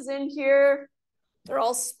x's in here. They're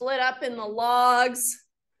all split up in the logs.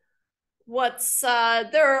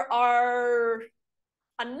 There are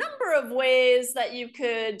a number of ways that you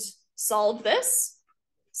could solve this.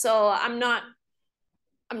 So I'm not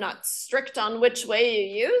strict on which way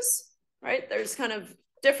you use, right? There's kind of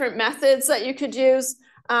different methods that you could use.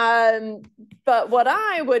 But what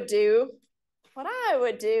I would do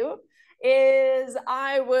is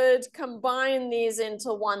I would combine these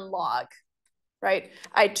into one log, right?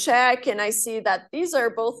 I check and I see that these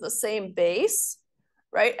are both the same base,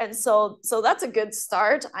 right? And so that's a good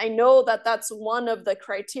start. I know that that's one of the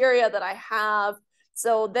criteria that I have.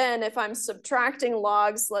 So then if I'm subtracting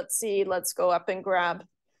logs, let's see, let's go up and grab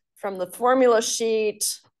from the formula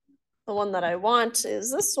sheet. The one that I want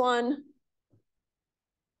is this one.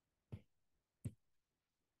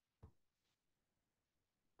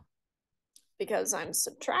 Because I'm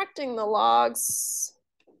subtracting the logs.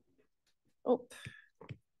 Oh.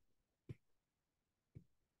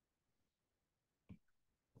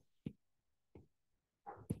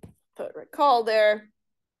 Put recall there.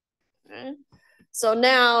 Okay. So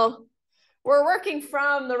now we're working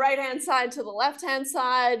from the right-hand side to the left-hand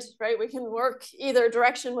side, right? We can work either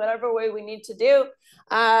direction, whatever way we need to do.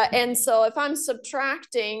 And so if I'm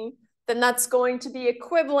subtracting, then that's going to be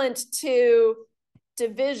equivalent to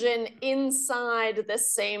division inside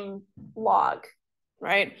this same log,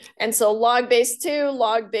 right? And so log base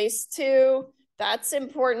 2, that's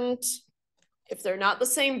important. If they're not the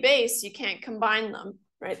same base, you can't combine them,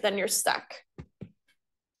 right? Then you're stuck.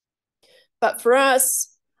 But for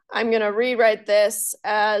us, I'm going to rewrite this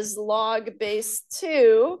as log base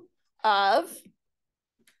 2 of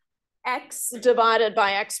x divided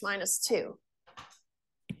by x minus 2.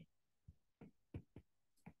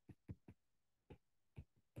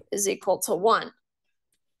 is equal to 1.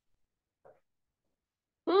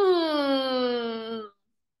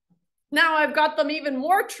 Now I've got them even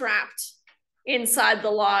more trapped inside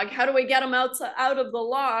the log. How do we get them out of the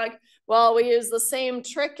log? Well, we use the same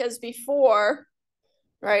trick as before,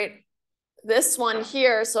 right? This one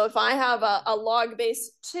here. So if I have a log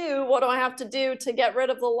base 2, what do I have to do to get rid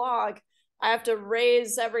of the log? I have to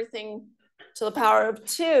raise everything to the power of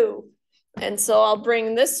 2. And so I'll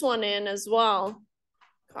bring this one in as well.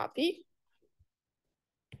 Copy.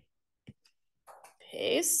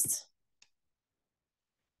 Paste.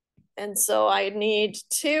 And so I need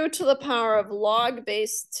 2 to the power of log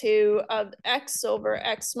base 2 of x over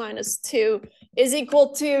x minus 2 is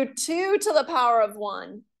equal to 2 to the power of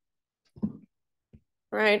 1.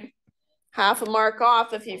 Right? Half a mark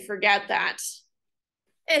off if you forget that.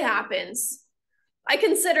 It happens. I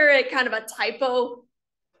consider it kind of a typo,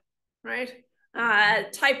 right?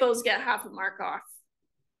 Typos get half a mark off.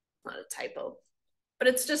 Not a typo, but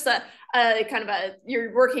it's just a kind of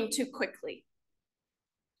you're working too quickly.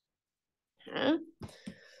 Okay.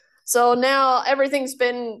 So now everything's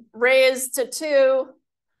been raised to 2.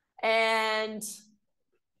 And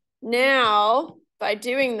now by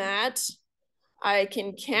doing that, I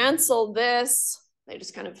can cancel this. They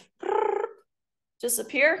just kind of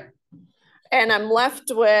disappear. And I'm left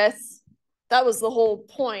with, that was the whole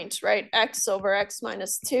point, right? X over x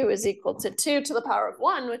minus 2 is equal to 2 to the power of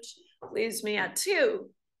 1, which leaves me at 2.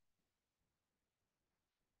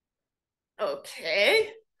 Okay.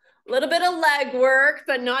 A little bit of leg work,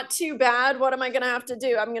 but not too bad. What am I going to have to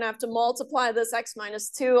do? I'm going to have to multiply this x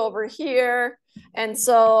minus 2 over here. And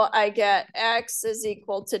so I get x is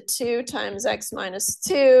equal to 2 times x minus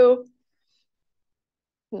 2.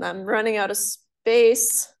 And I'm running out of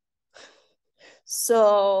space.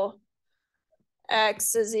 So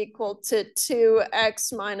x is equal to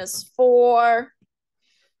 2x minus 4.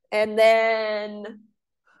 And then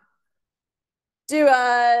do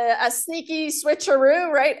a sneaky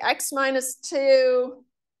switcheroo, right? X minus 2,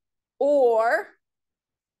 or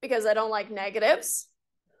because I don't like negatives,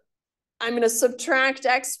 I'm going to subtract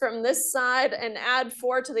x from this side and add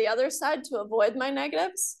 4 to the other side to avoid my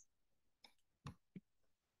negatives.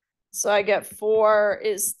 So I get 4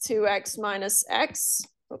 is 2x minus x.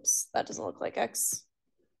 Oops, that doesn't look like x.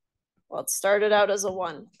 Well, it started out as a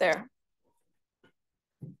 1 there.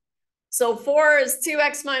 So 4 is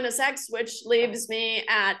 2x minus x, which leaves me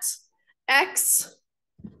at x.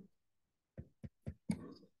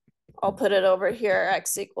 I'll put it over here,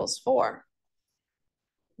 x equals 4.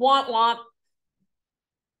 Womp womp.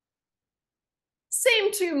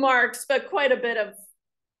 Same 2 marks, but quite a bit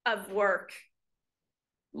of work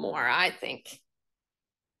more, I think.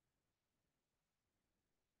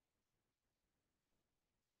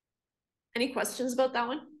 Any questions about that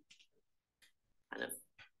one? Kind of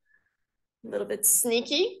a little bit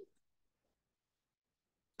sneaky.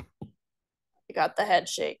 You got the head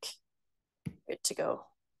shake. Good to go.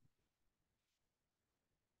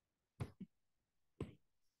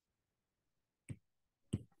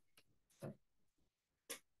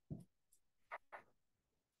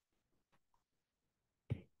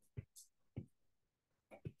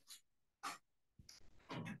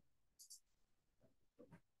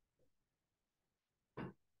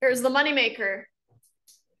 Here's the moneymaker.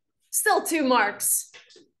 Still 2 marks,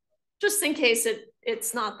 just in case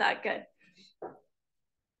it's not that good.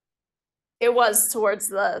 It was towards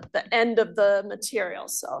the end of the material,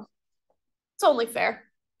 so it's only fair.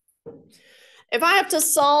 If I have to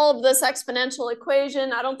solve this exponential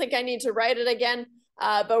equation, I don't think I need to write it again,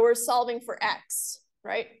 but we're solving for x,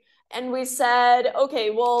 right? And we said, okay,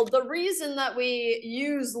 well, the reason that we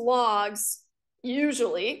use logs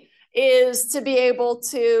usually is to be able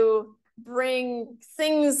to bring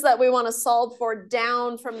things that we want to solve for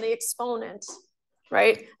down from the exponent,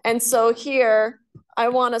 right? And so here, I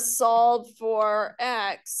want to solve for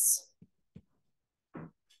x.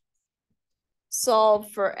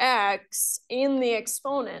 Solve for x in the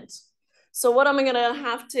exponent. So what am I going to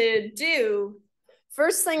have to do?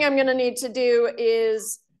 First thing I'm going to need to do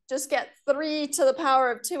is just get 3 to the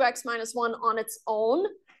power of 2x minus 1 on its own.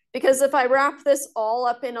 Because if I wrap this all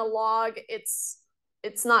up in a log, it's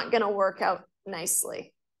not going to work out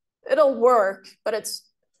nicely. It'll work, but it's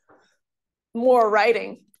more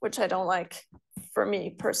writing, which I don't like for me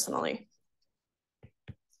personally.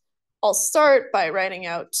 I'll start by writing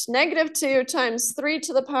out -2 times 3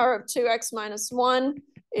 to the power of 2x minus 1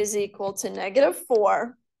 is equal to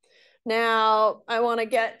 -4. Now I want to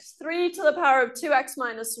get 3 to the power of 2x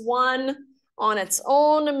minus 1 on its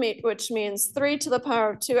own, which means 3 to the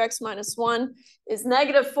power of 2x minus 1 is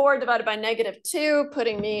 -4 divided by -2,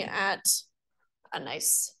 putting me at a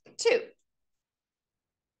nice 2.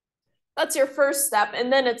 That's your first step,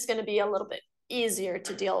 and then it's going to be a little bit easier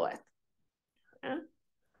to deal with. Yeah.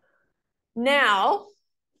 Now,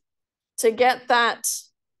 to get that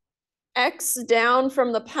x down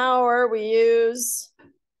from the power, we use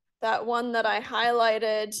that one that I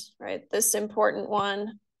highlighted, right? This important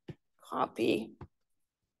one, copy.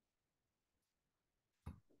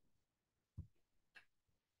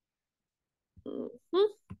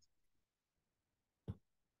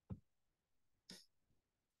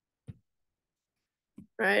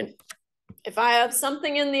 Right? If I have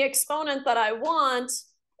something in the exponent that I want,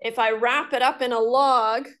 if I wrap it up in a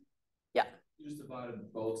log, yeah. You just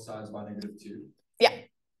divided both sides by -2? Yeah.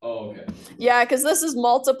 Oh, okay. Yeah, because this is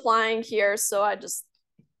multiplying here, so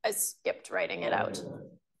I skipped writing it out.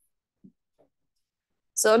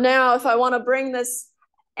 So now if I want to bring this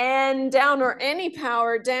n down or any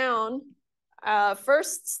power down,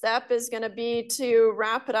 first step is going to be to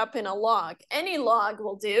wrap it up in a log. Any log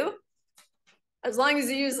will do, as long as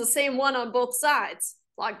you use the same one on both sides.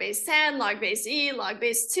 Log base 10, log base e, log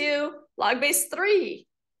base 2, log base 3.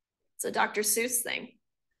 It's a Dr. Seuss thing.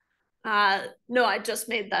 No, I just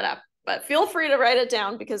made that up, but feel free to write it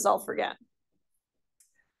down because I'll forget.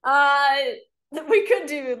 We could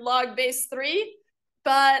do log base 3,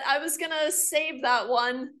 but I was gonna save that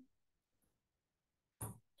one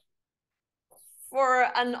for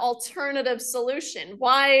an alternative solution.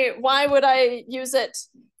 Why would I use it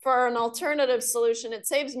for an alternative solution? It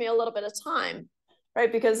saves me a little bit of time,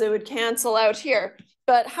 right? Because it would cancel out here.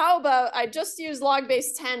 But how about I just use log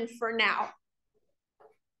base 10 for now?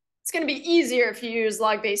 It's going to be easier if you use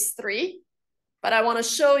log base 3, but I want to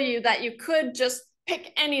show you that you could just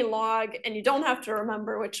pick any log and you don't have to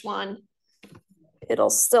remember which one. It'll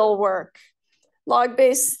still work. Log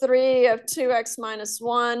base 3 of 2x minus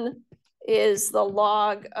 1 is the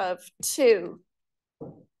log of 2.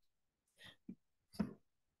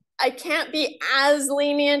 I can't be as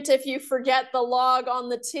lenient if you forget the log on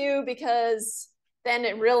the 2 because then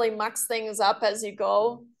it really mucks things up as you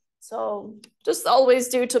go. So just always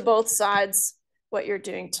do to both sides what you're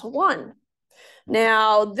doing to 1.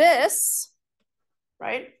 Now this,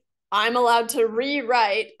 right, I'm allowed to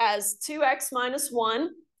rewrite as 2x minus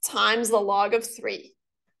 1 times the log of 3.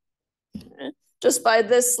 Okay. Just by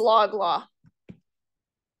this log law.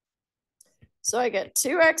 So I get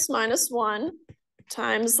 2x minus 1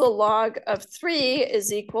 times the log of 3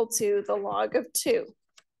 is equal to the log of 2.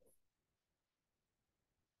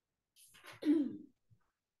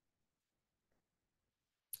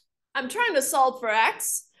 I'm trying to solve for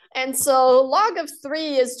x, and so log of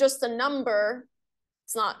 3 is just a number.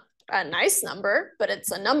 It's not a nice number, but it's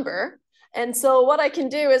a number. And so what I can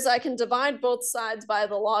do is I can divide both sides by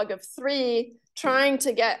the log of 3, trying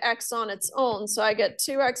to get x on its own. So I get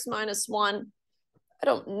 2x minus 1. I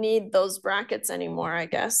don't need those brackets anymore, I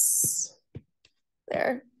guess.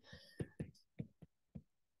 There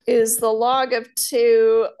is the log of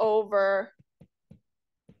 2 over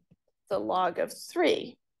the log of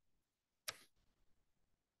 3.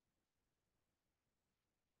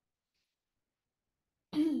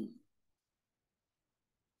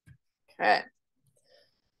 Okay.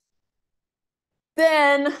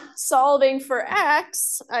 Then solving for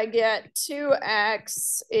x, I get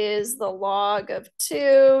 2x is the log of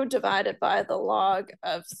 2 divided by the log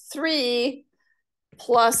of 3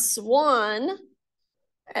 plus 1.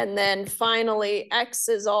 And then finally, x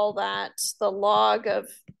is all that, the log of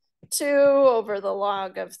 2 over the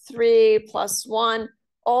log of 3 plus 1,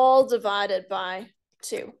 all divided by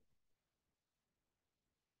 2.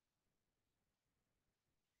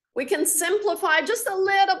 We can simplify just a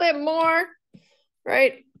little bit more.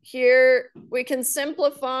 Right here, we can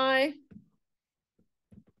simplify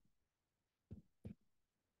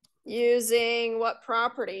using what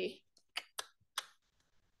property?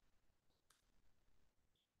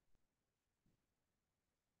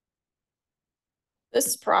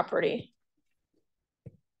 This property,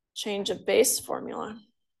 change of base formula.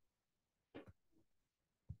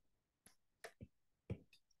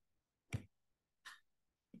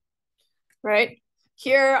 Right?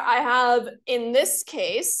 Here I have, in this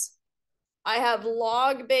case, I have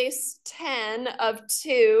log base 10 of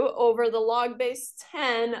 2 over the log base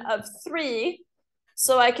 10 of 3.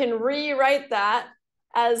 So I can rewrite that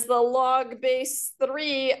as the log base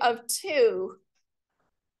 3 of 2.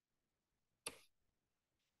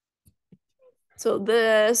 So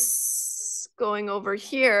this going over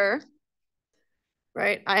here,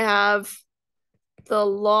 right? I have the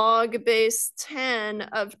log base 10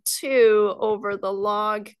 of 2 over the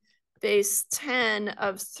log base 10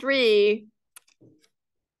 of 3,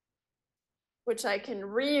 which I can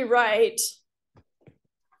rewrite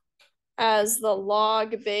as the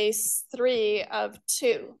log base 3 of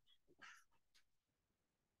 2.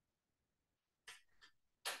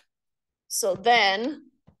 So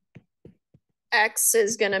then x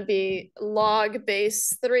is going to be log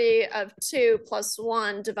base 3 of 2 plus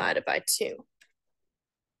 1 divided by 2.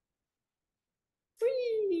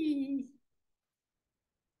 Whee!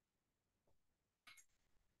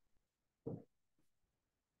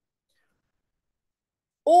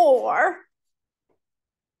 Or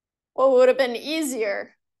what would have been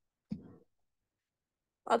easier?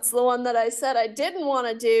 That's the one that I said I didn't want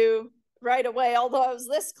to do right away, although I was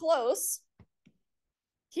this close.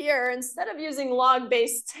 Here, instead of using log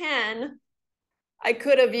base 10, I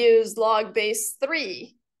could have used log base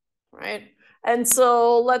 3, right? And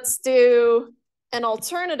so let's do an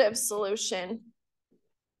alternative solution.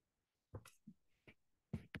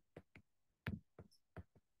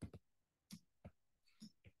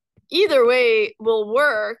 Either way will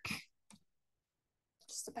work.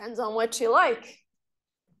 Just depends on what you like.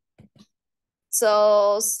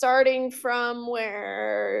 So starting from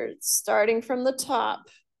where? Starting from the top.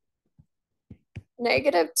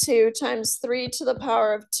 -2 times 3 to the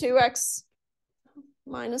power of 2x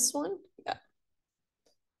minus 1, yeah,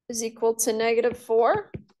 is equal to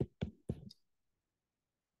 -4.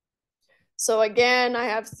 So again, I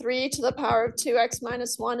have 3 to the power of 2x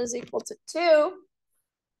minus 1 is equal to 2.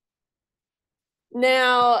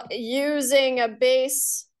 Now, using a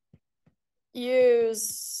base,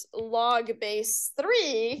 use log base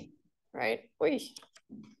 3, right?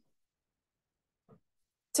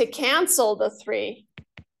 To cancel the 3.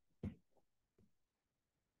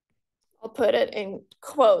 I'll put it in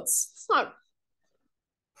quotes. It's not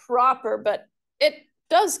proper, but it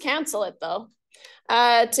does cancel it though.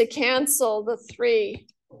 To cancel the 3.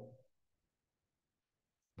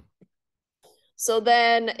 So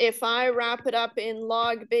then if I wrap it up in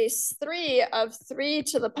log base 3 of 3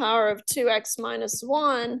 to the power of 2x minus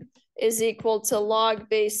 1 is equal to log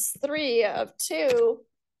base 3 of 2.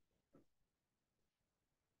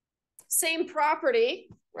 Same property,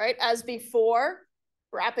 right, as before.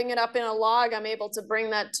 Wrapping it up in a log, I'm able to bring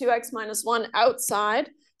that 2x minus 1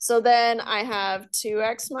 outside. So then I have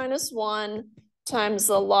 2x minus 1 times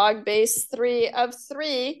the log base 3 of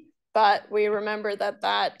 3. But we remember that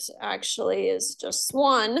that actually is just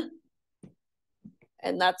 1.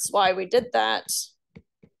 And that's why we did that.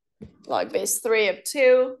 Log base 3 of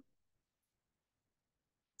 2.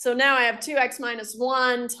 So now I have 2x minus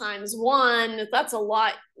 1 times 1. That's a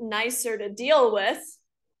lot nicer to deal with,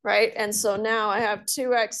 right? And so now I have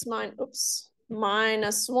 2x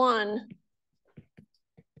minus 1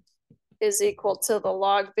 is equal to the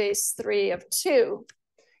log base 3 of 2.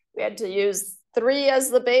 We had to use 3 as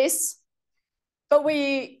the base, but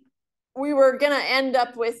we were going to end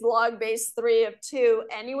up with log base 3 of 2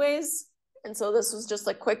 anyways. And so this was just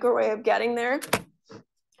a quicker way of getting there.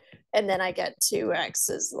 And then I get 2x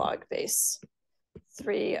is log base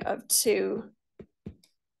 3 of 2.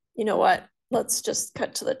 You know what? Let's just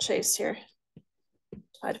cut to the chase here.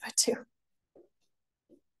 Divided by 2.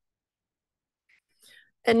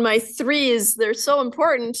 And my 3's, they're so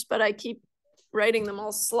important, but I keep writing them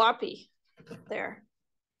all sloppy there.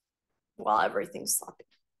 Well, everything's sloppy.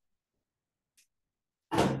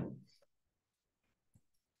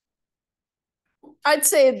 I'd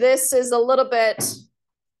say this is a little bit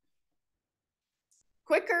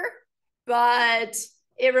quicker, but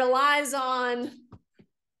it relies on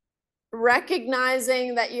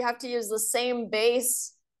recognizing that you have to use the same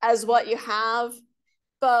base as what you have.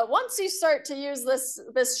 But once you start to use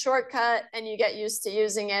this shortcut and you get used to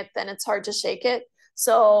using it, then it's hard to shake it.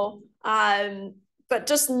 So, but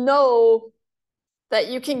just know that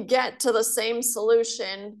you can get to the same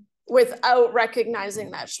solution without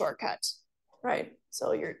recognizing that shortcut, right?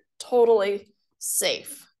 So you're totally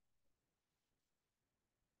safe.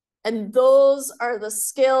 And those are the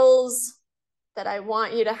skills that I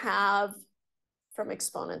want you to have from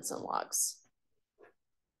exponents and logs.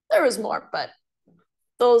 There was more, but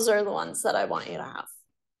those are the ones that I want you to have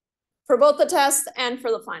for both the test and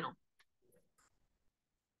for the final.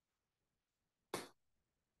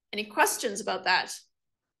 Any questions about that?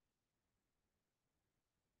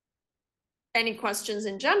 Any questions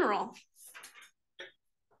in general?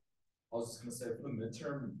 I was just gonna say for the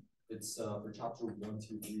midterm, it's for chapter 1,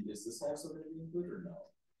 2, 3. Is this also going to be included or no?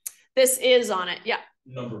 This is on it, yeah.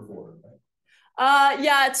 Number 4, right?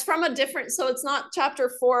 Yeah, it's from a different, so it's not chapter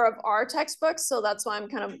 4 of our textbook, so that's why I'm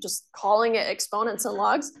kind of just calling it exponents and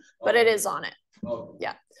logs, but it is on it. Oh.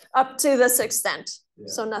 Yeah, up to this extent. Yeah.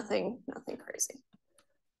 So nothing crazy.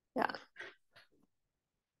 Yeah.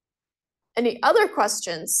 Any other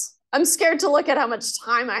questions? I'm scared to look at how much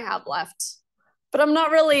time I have left, but I'm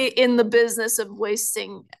not really in the business of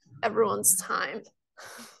wasting everyone's time.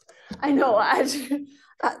 I know,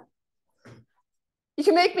 you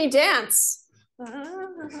can make me dance.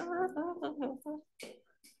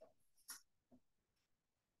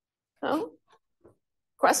 Oh,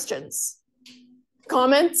 questions,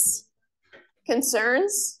 comments,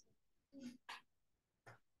 concerns?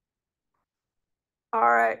 All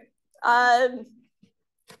right. I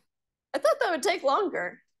thought that would take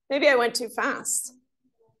longer. Maybe I went too fast.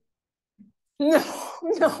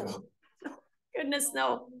 No. Goodness,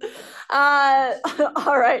 no.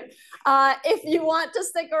 All right. If you want to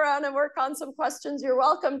stick around and work on some questions, you're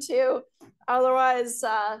welcome to. Otherwise,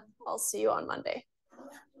 I'll see you on Monday.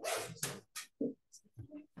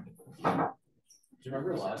 Do you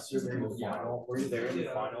remember last year during the final? Were you there in the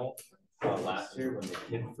final last year when the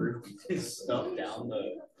kid threw his stuff down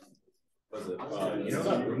the? Was it? You know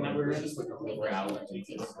that room that we were in? Just like a whole hour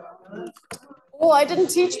teaching stuff. Oh, I didn't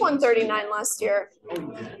teach 139 last year.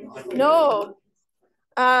 No.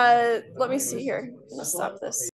 Let me see here. I'm gonna stop this.